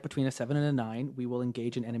even get between a 7 and a 9, we will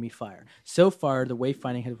engage in enemy fire. So far, the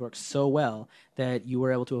wayfinding has worked so well that you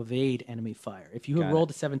were able to evade enemy fire. If you had Got rolled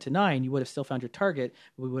it. a 7 to 9, you would have still found your target.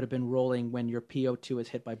 We would have been rolling when your PO2 is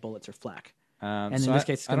hit by bullets or flak. And in so this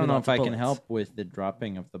case, it's I gonna don't be know lots if of I can bullets. help with the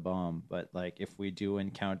dropping of the bomb, but like if we do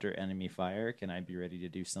encounter enemy fire, can I be ready to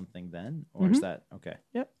do something then, or is that okay?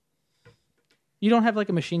 Yep. You don't have like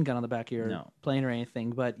a machine gun on the back of your No. plane or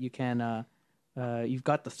anything, but you can. You've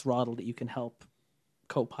got the throttle that you can help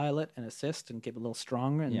co-pilot and assist and get a little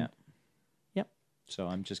stronger. And Yeah. Yep. So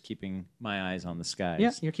I'm just keeping my eyes on the skies.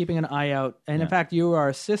 Yeah, you're keeping an eye out. And in Yeah. fact, you are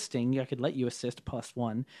assisting. I could let you assist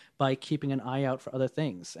 +1 by keeping an eye out for other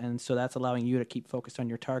things. And so that's allowing you to keep focused on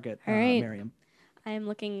your target, All right. Miriam. I am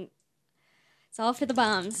looking. It's all for the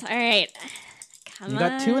bombs. All right. Come You on.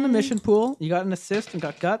 got 2 in the mission pool. You got an assist and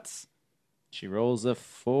got guts. She rolls a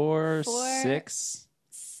 4, Four. 6.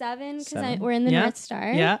 7, because 7? we're in the Yeah. North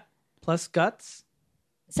Star. Yeah. Plus guts.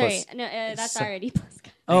 Sorry, Plus- no, that's already plus.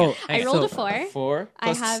 Oh, I rolled a 4. 4. I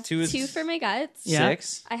Plus have 2 is 2 for my guts. Yeah.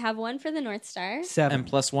 6. I have 1 for the North Star. 7. And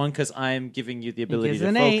plus 1 because I'm giving you the ability gives to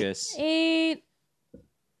an 8. focus. 8.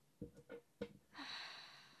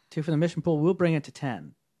 2 for the mission pool. We'll bring it to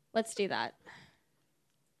 10. Let's do that.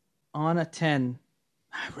 On a 10,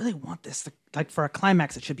 I really want this. Like for a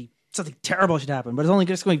climax, it should be something terrible should happen, but it's only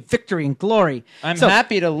just going victory and glory. I'm So-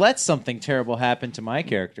 happy to let something terrible happen to my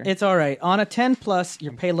character. It's all right. On a 10 plus,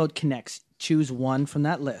 your payload connects. Choose one from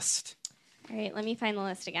that list. All right, let me find the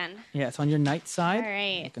list again. Yeah, it's on your night side. All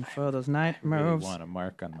right. Looking for those night I really moves. want a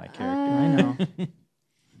mark on my character. I know.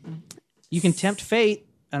 You can tempt fate.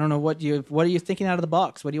 I don't know what are you thinking out of the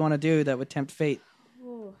box? What do you want to do that would tempt fate?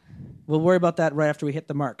 Ooh. We'll worry about that right after we hit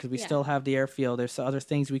the mark because we Yeah. still have the airfield. There's other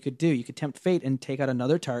things we could do. You could tempt fate and take out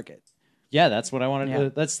another target. Yeah, that's what I wanted Yeah. to.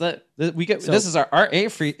 That's that. We get. So- This is our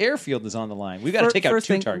airfield is on the line. We got to take out First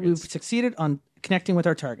 2 thing, targets. We've succeeded on connecting with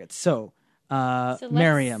our targets. So, let's-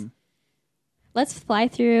 Miriam, Let's fly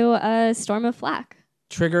through a storm of flak.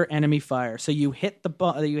 trigger enemy fire. So you hit the bridge,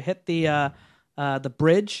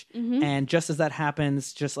 Mm-hmm. and just as that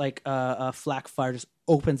happens, just like a flak fire just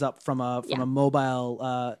opens up from a mobile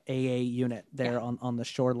AA unit there on the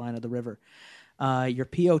shoreline of the river. Your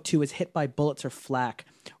PO2 is hit by bullets or flak.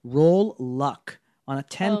 Roll luck. On a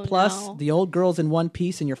 10 Oh, plus, no. the old girl's in one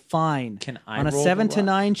piece and you're fine. Can I On a roll 7 the to luck?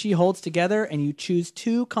 9, she holds together and you choose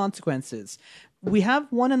 2 consequences. We have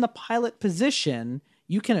one in the pilot position.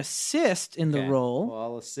 You can assist in the Okay. roll. Well,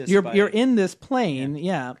 I'll assist You're by- you're in this plane,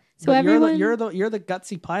 yeah. So But everyone- you're the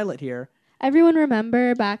gutsy pilot here. Everyone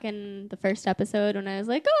remember back in the first episode when I was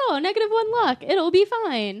like, oh, -1 luck. It'll be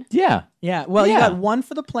fine. Yeah. Yeah. Well, you Yeah. got 1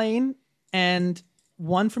 for the plane and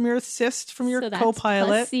 1 from your assist from your So that's co-pilot.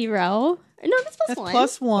 plus 0. No, that's plus That's 1.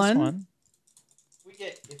 plus one. Plus 1. If we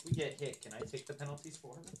get hit, can I take the penalties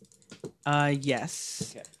for it?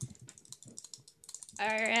 Yes. Okay. All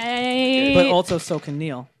right. But also so can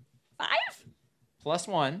Neil. 5? Plus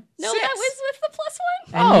 1. No, 6. that was with the plus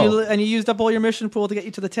 1. And you used up all your mission pool to get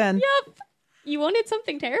you to the 10. Yep. You wanted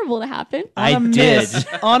something terrible to happen. I On a did. miss,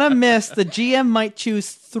 on a miss, the GM might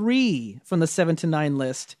choose 3 from the 7 to 9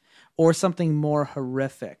 list or something more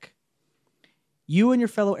horrific. You and your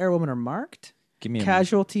fellow airwoman are marked. Give me a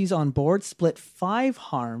Casualties on board split 5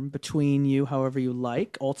 harm between you however you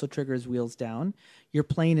like. Also triggers wheels down. Your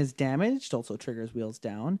plane is damaged. Also triggers wheels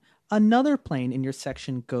down. Another plane in your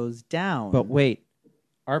section goes down. But wait,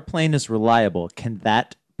 our plane is reliable. Can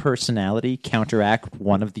that personality counteract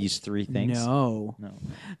one of these 3 things? No.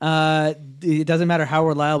 No. It doesn't matter how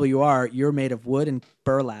reliable you are. You're made of wood and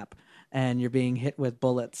burlap, and you're being hit with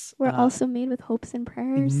bullets. We're also made with hopes and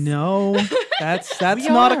prayers. No, that's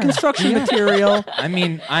not a construction material. I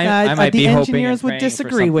mean, I might the be hoping engineers and would praying for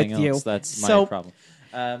disagree with something you. else. That's my So- problem.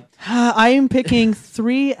 I am picking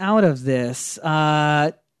 3 out of this.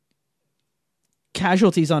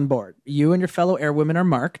 Casualties on board. You and your fellow airwomen are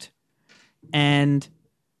marked, and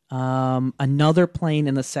another plane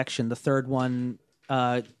in the section, the third one,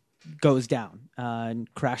 goes down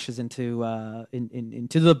and crashes into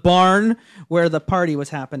into the barn where the party was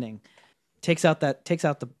happening. Takes out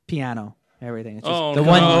the piano, everything. It's just Oh, The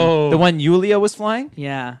no. one, the one Yulia was flying.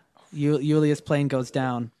 yeah. Yulia's plane goes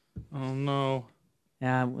down. Oh no.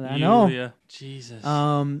 Yeah, I know. Yulia. Jesus.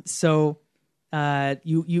 So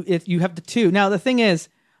if you have the 2. Now the thing is,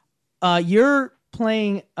 you're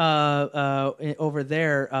playing over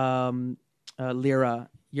there, Lyra.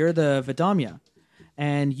 You're the Vidamia,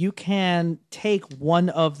 and you can take one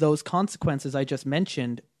of those consequences I just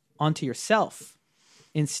mentioned onto yourself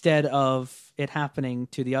instead of it happening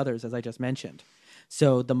to the others, as I just mentioned.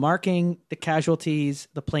 So the marking, the casualties,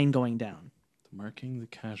 the plane going down. Marking the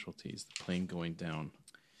casualties, the plane going down.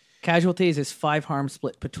 Casualties is 5 harm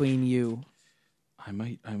split between you. I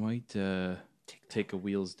might take a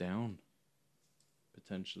wheels down.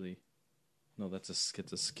 Potentially. No, it's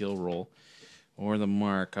a skill roll. Or the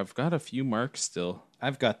mark. I've got a few marks still.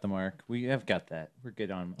 I've got the mark. We have got that. We're good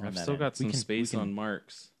on I've that still end. got We some can- space we can- on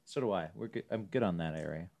marks. So do I. We're good. I'm good on that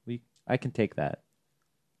area. I can take that.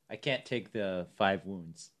 I can't take the 5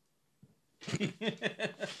 wounds.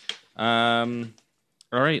 All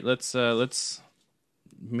right, let's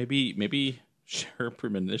maybe share a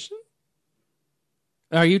premonition.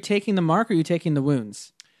 Are you taking the mark or are you taking the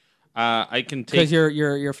wounds? I can Because take.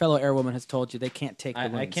 your fellow airwoman has told you they can't take the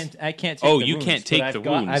wounds. I can't take Oh, the you wounds, can't but take I've the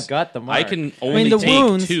got- wounds. I've got the mark. I can only the take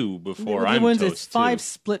wounds- 2 before the I'm wounds, toast it's 5 too.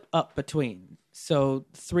 split up between. So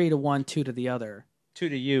 3 to 1, 2 to the other. 2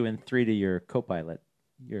 to you and 3 to your co-pilot.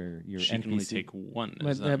 Your She NPC. can only take 1.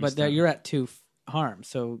 But you're at 2 harm,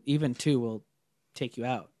 so even 2 will take you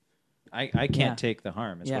out. I can't Yeah. take the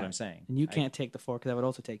harm. Is Yeah. what I'm saying. And you can't take the 4 because that would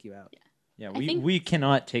also take you out. Yeah, I think- we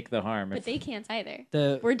cannot take the harm. But If, they can't either.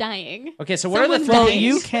 The We're dying. okay, so what are the Someone's well,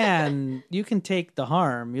 dying. you can take the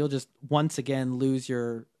harm. You'll just once again lose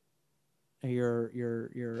your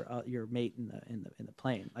mate in the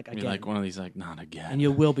plane. Like I mean, again, like one of these, like, not again. and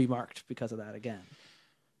you will be marked because of that again.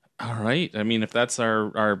 All right. I mean, if that's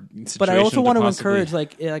our situation, But I also want to possibly- encourage,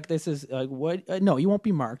 like this is what? No, you won't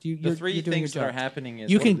be marked. the You're 3 you're doing things your that are job. happening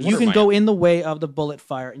is You what- can what you are can my- go in the way of the bullet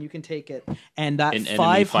fire, and you can take it. And that An enemy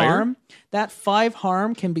 5 fire? harm, that 5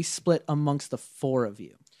 harm can be split amongst the 4 of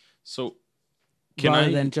you, So, can rather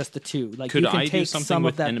I? than just the 2. Like Could you can I take do something some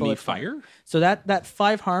with of that enemy bullet fire? So that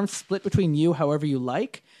 5 harm split between you, however you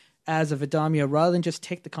like. As a Vidamia, rather than just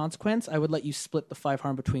take the consequence, I would let you split the 5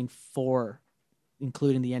 harm between 4,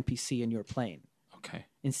 including the NPC in your plane, Okay.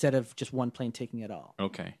 instead of just one plane taking it all.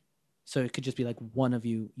 Okay. So it could just be like one of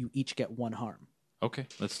you each get 1 harm. Okay.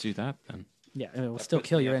 Let's do that then. Yeah, it will that still puts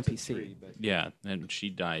kill me your up to NPC. 3, but- Yeah, and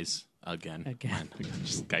she dies again. Again.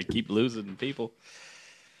 I keep losing people.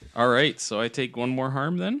 All right, so I take 1 more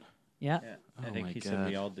harm then. Yeah, Yeah, I Oh think my he said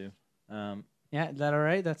we God. all do. yeah. Is that all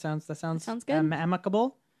right? That sounds Sounds good.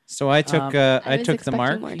 Amicable. So I took I was took the expecting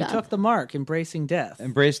mark. more You death. took the mark, embracing death.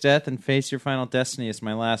 Embrace death and face your final destiny is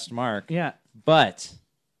my last mark. Yeah. But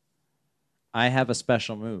I have a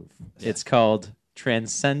special move. It's called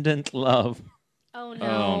Transcendent Love. Oh no.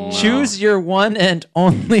 Oh, no. Choose your one and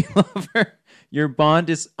only lover. Your bond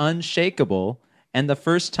is unshakable, and the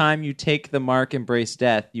first time you take the mark Embrace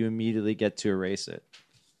Death, you immediately get to erase it.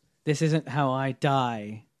 This isn't how I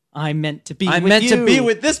die. I'm meant to be. I'm with meant to you. be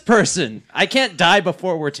with this person. I can't die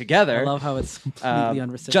before we're together. I love how it's completely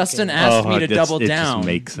unreciprocated. Justin asked me to double down.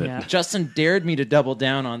 makes it. Yeah. Justin dared me to double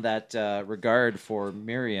down on that regard for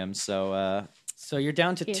Miriam. So So you're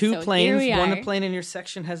down to Okay, 2 so here planes. we One are. plane in your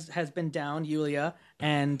section has been down, Yulia,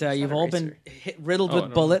 and you've not all eraser. been riddled Oh, with I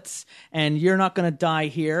don't bullets, and you're not going to die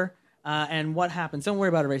here. And what happens? Don't worry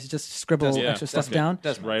about erasers. Just scribble Yeah, extra stuff okay. down.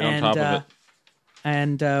 doesn't Right and, on top of it.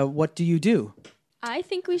 And what do you do? I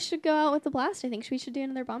think we should go out with the blast. I think we should do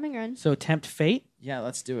another bombing run. So tempt fate. yeah,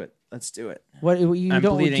 let's do it. Let's do it. What you I'm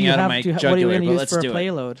don't? bleeding do you out of have, my do you, what are you jugular, going to but use let's for a do it.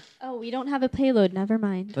 payload? Oh, we don't have a payload. Never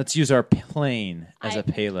mind. Let's use our plane as I a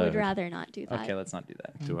payload. would rather not do that. Okay, let's not do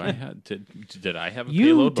that. Do I have, did I have a You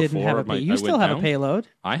payload didn't before have a my- payload. You I still went have a down? payload.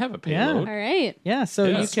 I have a Yeah. payload. All right. Yeah. So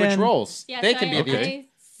Yeah, you Switch can roles. Yeah, they so can be I, the I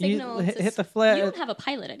signal hit to the flare. You don't have a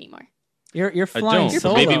pilot anymore. You're I flying don't.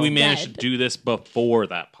 solo. Maybe we Dead. managed to do this before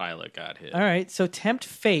that pilot got hit. All right. So tempt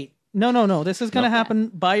fate. No. This is going to No. happen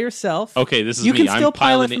by yourself. Okay, this is You me. can I'm still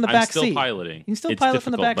pilot piloting. from the I'm back still seat. piloting. You can still It's pilot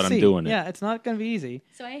from the difficult, back but seat. I'm doing it. Yeah, it's not going to be easy.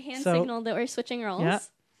 So I hand So- signaled that we're switching roles. Yeah.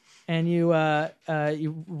 And you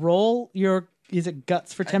roll your is it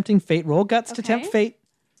guts for tempting fate? Roll guts to tempt Okay. fate.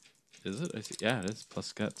 Is it? I see. Yeah, it is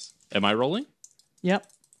plus guts. Am I rolling? Yep.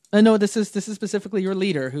 No, this is specifically your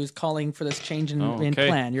leader who's calling for this change in, Oh, in okay.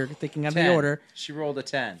 plan. You're thinking of 10. the order. She rolled a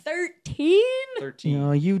 10. 13? 13.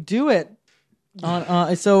 No, you do it.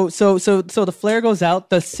 So the flare goes out.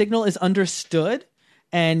 The signal is understood,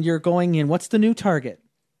 and you're going in. What's the new target?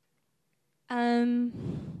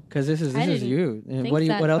 Because this is I you. didn't think What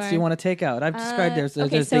that else do you far. want to take out? I've described there's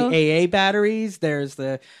okay, the AA batteries. There's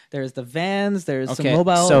the vans. There's some Okay,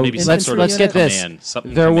 mobile. so Maybe infantry some let's sort get of units. this. command,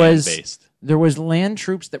 something There was command-based. there was land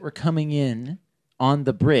troops that were coming in on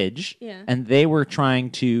the bridge, Yeah. and they were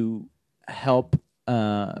trying to help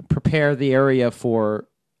prepare the area for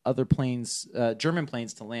other planes, German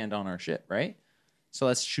planes, to land on our ship. Right. So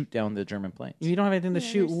let's shoot down the German planes. You don't have anything to Yeah,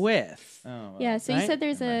 shoot there's- with. Oh, well. Yeah, so you Right? said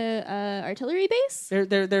there's a artillery base?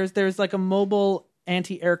 There's like a mobile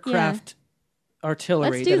anti-aircraft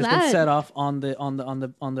artillery Let's do that has been that. set off on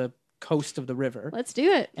the coast of the river. Let's do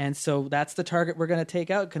it. And so that's the target we're going to take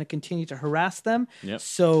out. Going to continue to harass them. Yep.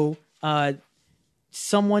 So,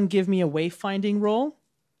 someone give me a wayfinding roll,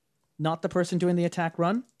 not the person doing the attack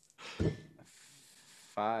run.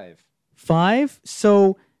 5. 5.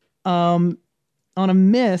 So, on a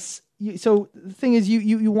miss, so the thing is,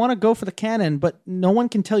 you want to go for the cannon, but no one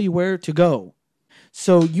can tell you where to go.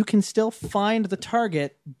 So you can still find the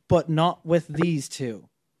target, but not with these two.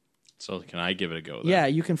 So can I give it a go? Then? Yeah,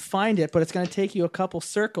 you can find it, but it's going to take you a couple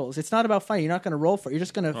circles. It's not about finding. You're not going to roll for it. You're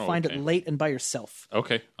just going to find okay. it late and by yourself.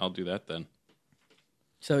 Okay, I'll do that then.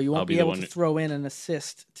 So you I'll won't be be the able one to who- throw in an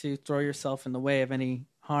assist to throw yourself in the way of any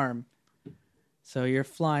harm. So you're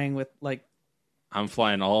flying with like, I'm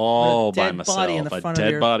flying all With a by dead myself. body in the A front of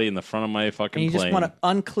dead your- body in the front of my fucking and you plane. just want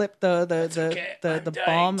to unclip the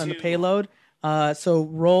bomb and the payload. So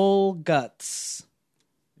roll guts.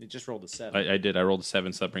 You just rolled a 7. I did. I rolled a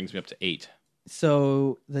 7, so that brings me up to 8.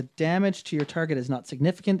 So the damage to your target is not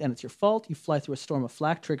significant, and it's your fault. You fly through a storm of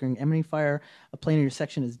flak, triggering enemy fire. A plane in your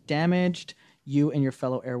section is damaged. You and your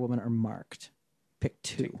fellow airwoman are marked. Pick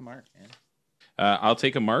 2. Take the mark, man. I'll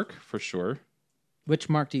take a mark for sure. Which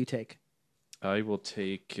mark do you take? I will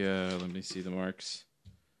take. Let me see the marks.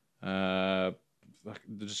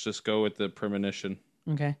 Just go with the premonition.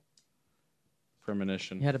 Okay.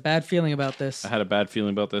 Premonition. You had a bad feeling about this. I had a bad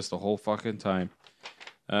feeling about this the whole fucking time.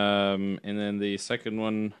 And then the second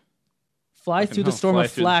one. Fly fucking through the hell, storm fly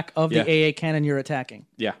of through- flak of yeah. the AA cannon you're attacking.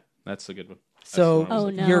 Yeah, that's a good one. So That's the one I was Oh,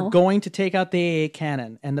 looking- no. you're going to take out the AA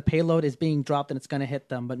cannon, and the payload is being dropped, and it's going to hit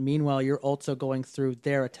them. But meanwhile, you're also going through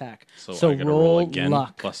their attack. So I gotta roll again,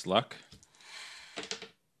 luck. plus luck.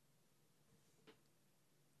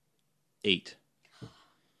 8.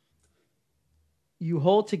 You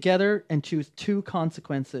hold together and choose 2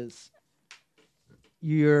 consequences.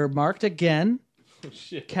 You're marked again.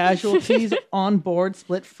 Casualties on board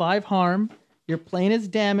split 5 harm. Your plane is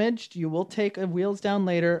damaged. You will take a wheels down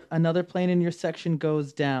later. Another plane in your section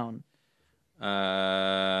goes down.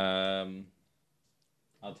 I'll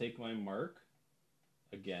take my mark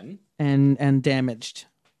again. And damaged.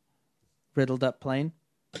 Riddled up plane.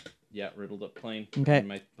 Yeah, riddled up plane. Okay. And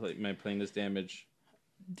my plane is damaged.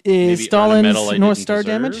 Is Maybe on a medal Stalin's I North didn't Star deserve,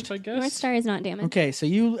 damaged? I guess. North Star is not damaged. Okay, so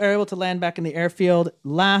you are able to land back in the airfield.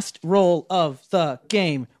 Last roll of the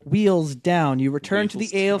game. Wheels down. You return to the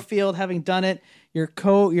Wheels down. airfield having done it. Your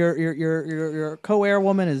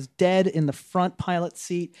co-airwoman is dead in the front pilot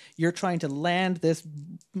seat. You're trying to land this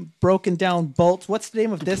broken down bolt. What's the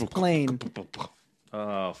name of this plane?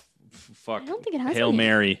 Oh, fuck. I don't think it has Hail any.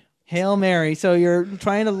 Mary. Hail Mary. So you're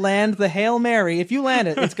trying to land the Hail Mary. If you land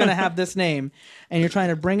it, it's going to have this name, and you're trying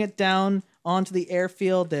to bring it down onto the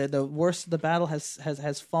airfield. The worst of the battle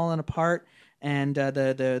has fallen apart, and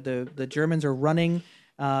the Germans are running.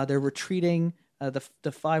 They're retreating. The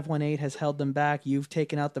 518 has held them back. You've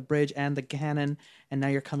taken out the bridge and the cannon, and now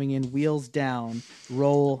you're coming in wheels down.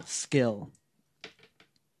 Roll skill.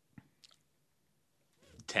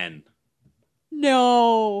 10.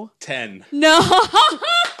 No. 10. No.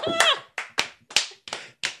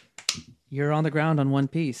 You're on the ground on one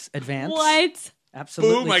piece. Advance. What?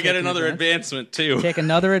 Absolutely. Boom, I get take an another advance. advancement too. Take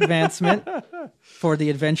another advancement for the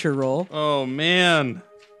adventure roll. Oh, man.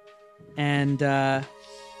 And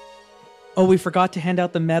we forgot to hand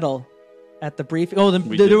out the medal at the briefing. Oh,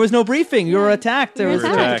 We there did. was no briefing. You were attacked. There We was were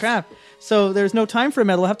holy attacked. crap. So there's no time for a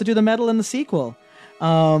medal. We'll have to do the medal in the sequel.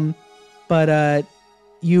 But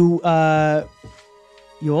you all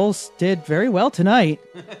did very well tonight.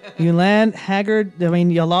 You land haggard. I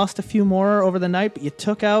mean, you lost a few more over the night, but you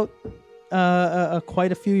took out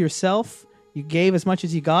quite a few yourself. You gave as much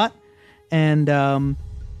as you got, and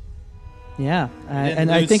yeah.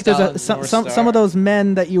 And I lose think there's Stalin's some North some Star. of those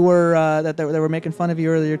men that you were that they were making fun of you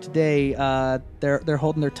earlier today. They're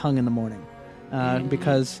holding their tongue in the morning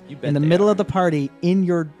because You bet in the they middle are. of the party, in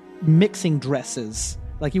your mixing dresses,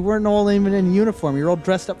 like you weren't all even in uniform, you were all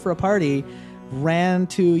dressed up for a party. Ran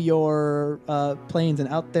to your planes, and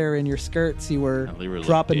out there in your skirts, you were They were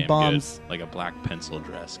dropping damn bombs. good. Like a black pencil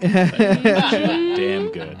dress.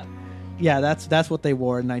 Damn good. Yeah, that's what they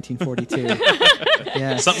wore in 1942.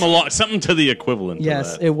 Yeah. Something to the equivalent.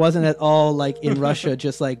 Yes, of that. it wasn't at all like in Russia,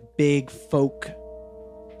 just like big folk,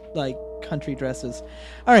 like country dresses.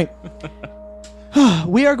 All right.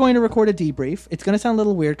 We are going to record a debrief. It's going to sound a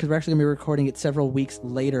little weird because we're actually going to be recording it several weeks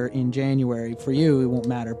later in January. For you, it won't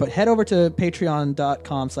matter. But head over to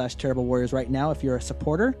patreon.com/Terrible Warriors right now. If you're a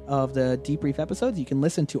supporter of the debrief episodes, you can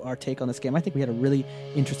listen to our take on this game. I think we had a really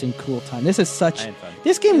interesting, cool time. This is such... I had fun.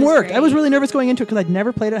 This game It was worked. I was great. really nervous going into it because I'd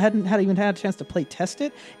never played it. Hadn't even had a chance to play test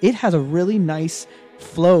it. It has a really nice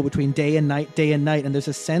flow between day and night, and there's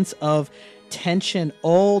a sense of tension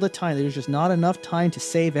all the time. There's just not enough time to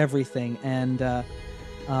save everything. And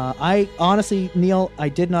I honestly, Neil, I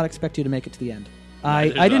did not expect you to make it to the end. I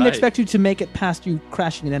Neither did didn't I. expect you to make it past you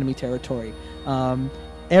crashing in enemy territory.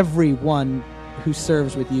 Everyone who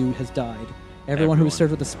serves with you has died. Everyone who Everyone.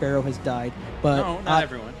 served with the Sparrow has died. But No, not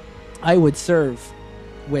everyone. I would serve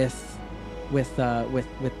with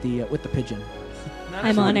the pigeon. Not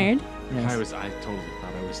I'm everyone. honored. Yes. I totally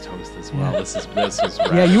thought I was toast as well. This was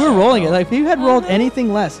Yeah, you were radical. rolling it. Like if you had rolled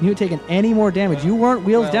anything less, and you had taken any more damage, you weren't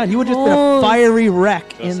wheels Well, down. You would just been a oh. fiery wreck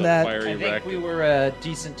Just in a that. fiery I think wreck. we were a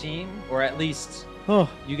decent team, or at least Oh,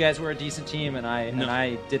 you guys were a decent team, and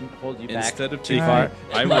I didn't hold you back Instead of too taking, far.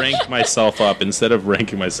 I ranked myself up. Instead of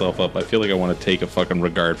ranking myself up, I feel like I want to take a fucking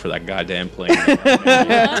regard for that goddamn plane. Take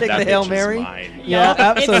That the bitch Hail is Mary. mine. Yeah,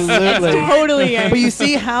 It's absolutely. totally. But you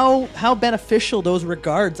see how beneficial those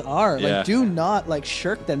regards are. Like, Yeah. do not like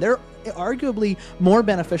shirk them. They're arguably more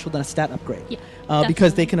beneficial than a stat upgrade. Yeah,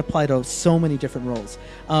 because they definitely. can apply to so many different roles.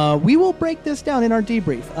 We will break this down in our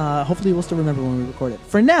debrief. Hopefully we'll still remember when we record it.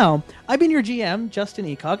 For now, I've been your GM, Justin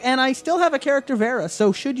Eacog, and I still have a character, Vera,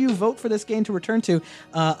 so should you vote for this game to return to,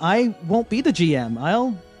 I won't be the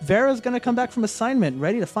GM. Vera's going to come back from assignment,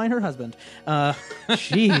 ready to find her husband.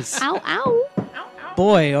 Jeez. Ow, ow.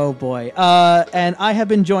 Boy, oh boy. And I have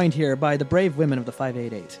been joined here by the brave women of the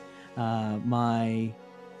 588. My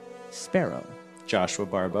Sparrow. Joshua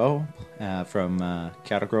Barbo from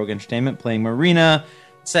Cattle Grove Entertainment playing Marina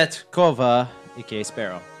Tsetkova, aka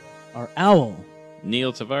Sparrow. Our Owl.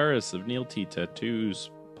 Neil Tavares of Neil T Tattoos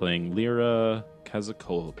playing Lyra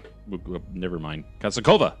Kazakova. Never mind.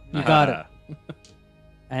 Kazakova. You got it.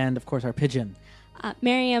 And, of course, our Pigeon.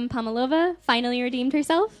 Miriam Pomalova finally redeemed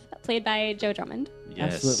herself, played by Joe Drummond.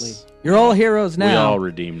 Yes. Absolutely. You're all heroes now. We all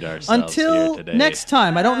redeemed ourselves Until here today. next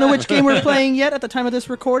time. I don't know which game we're playing yet at the time of this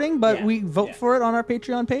recording, but we vote for it on our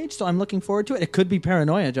Patreon page, so I'm looking forward to it. It could be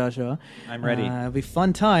Paranoia, Joshua. I'm ready. It'll be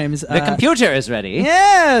fun times. The computer is ready.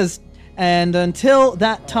 Yes! And until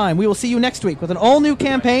that time, we will see you next week with an all-new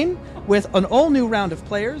campaign, with an all-new round of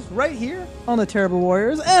players right here on the Terrible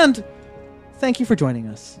Warriors. And thank you for joining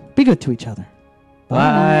us. Be good to each other.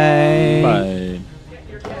 Bye. Bye.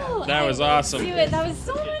 Oh, That was awesome. Do it. That was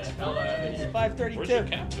so much fun.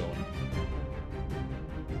 532.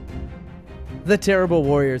 The Terrible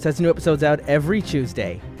Warriors has new episodes out every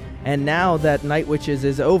Tuesday. And now that Night Witches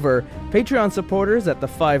is over, Patreon supporters at the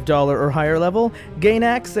 $5 or higher level gain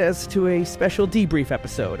access to a special debrief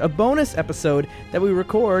episode, a bonus episode that we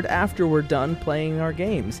record after we're done playing our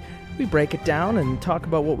games. We break it down and talk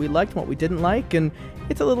about what we liked and what we didn't like, and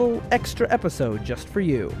it's a little extra episode just for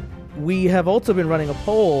you. We have also been running a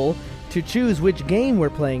poll to choose which game we're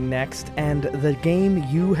playing next, and the game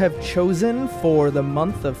you have chosen for the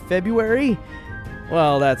month of February,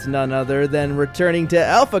 well, that's none other than returning to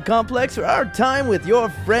Alpha Complex for our time with your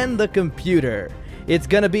friend the computer. It's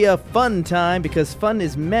gonna be a fun time because fun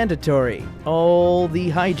is mandatory. All the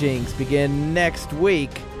hijinks begin next week.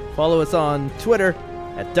 Follow us on Twitter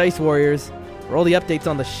at Dice Warriors for all the updates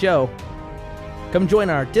on the show. Come join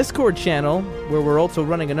our Discord channel, where we're also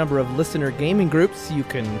running a number of listener gaming groups. You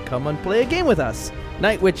can come and play a game with us.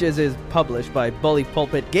 Night Witches is published by Bully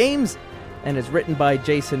Pulpit Games and is written by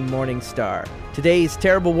Jason Morningstar. Today's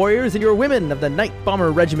Terrible Warriors and your women of the Night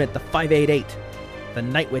Bomber Regiment, the 588, the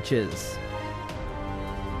Night Witches.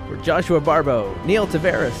 We're Joshua Barbo, Neil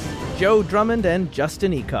Tavares, Joe Drummond, and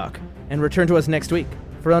Justin Eacock. And return to us next week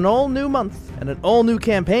for an all-new month and an all-new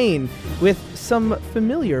campaign with some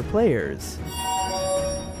familiar players.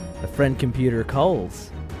 The friend computer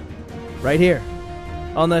calls. Right here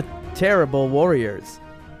on the Terrible Warriors.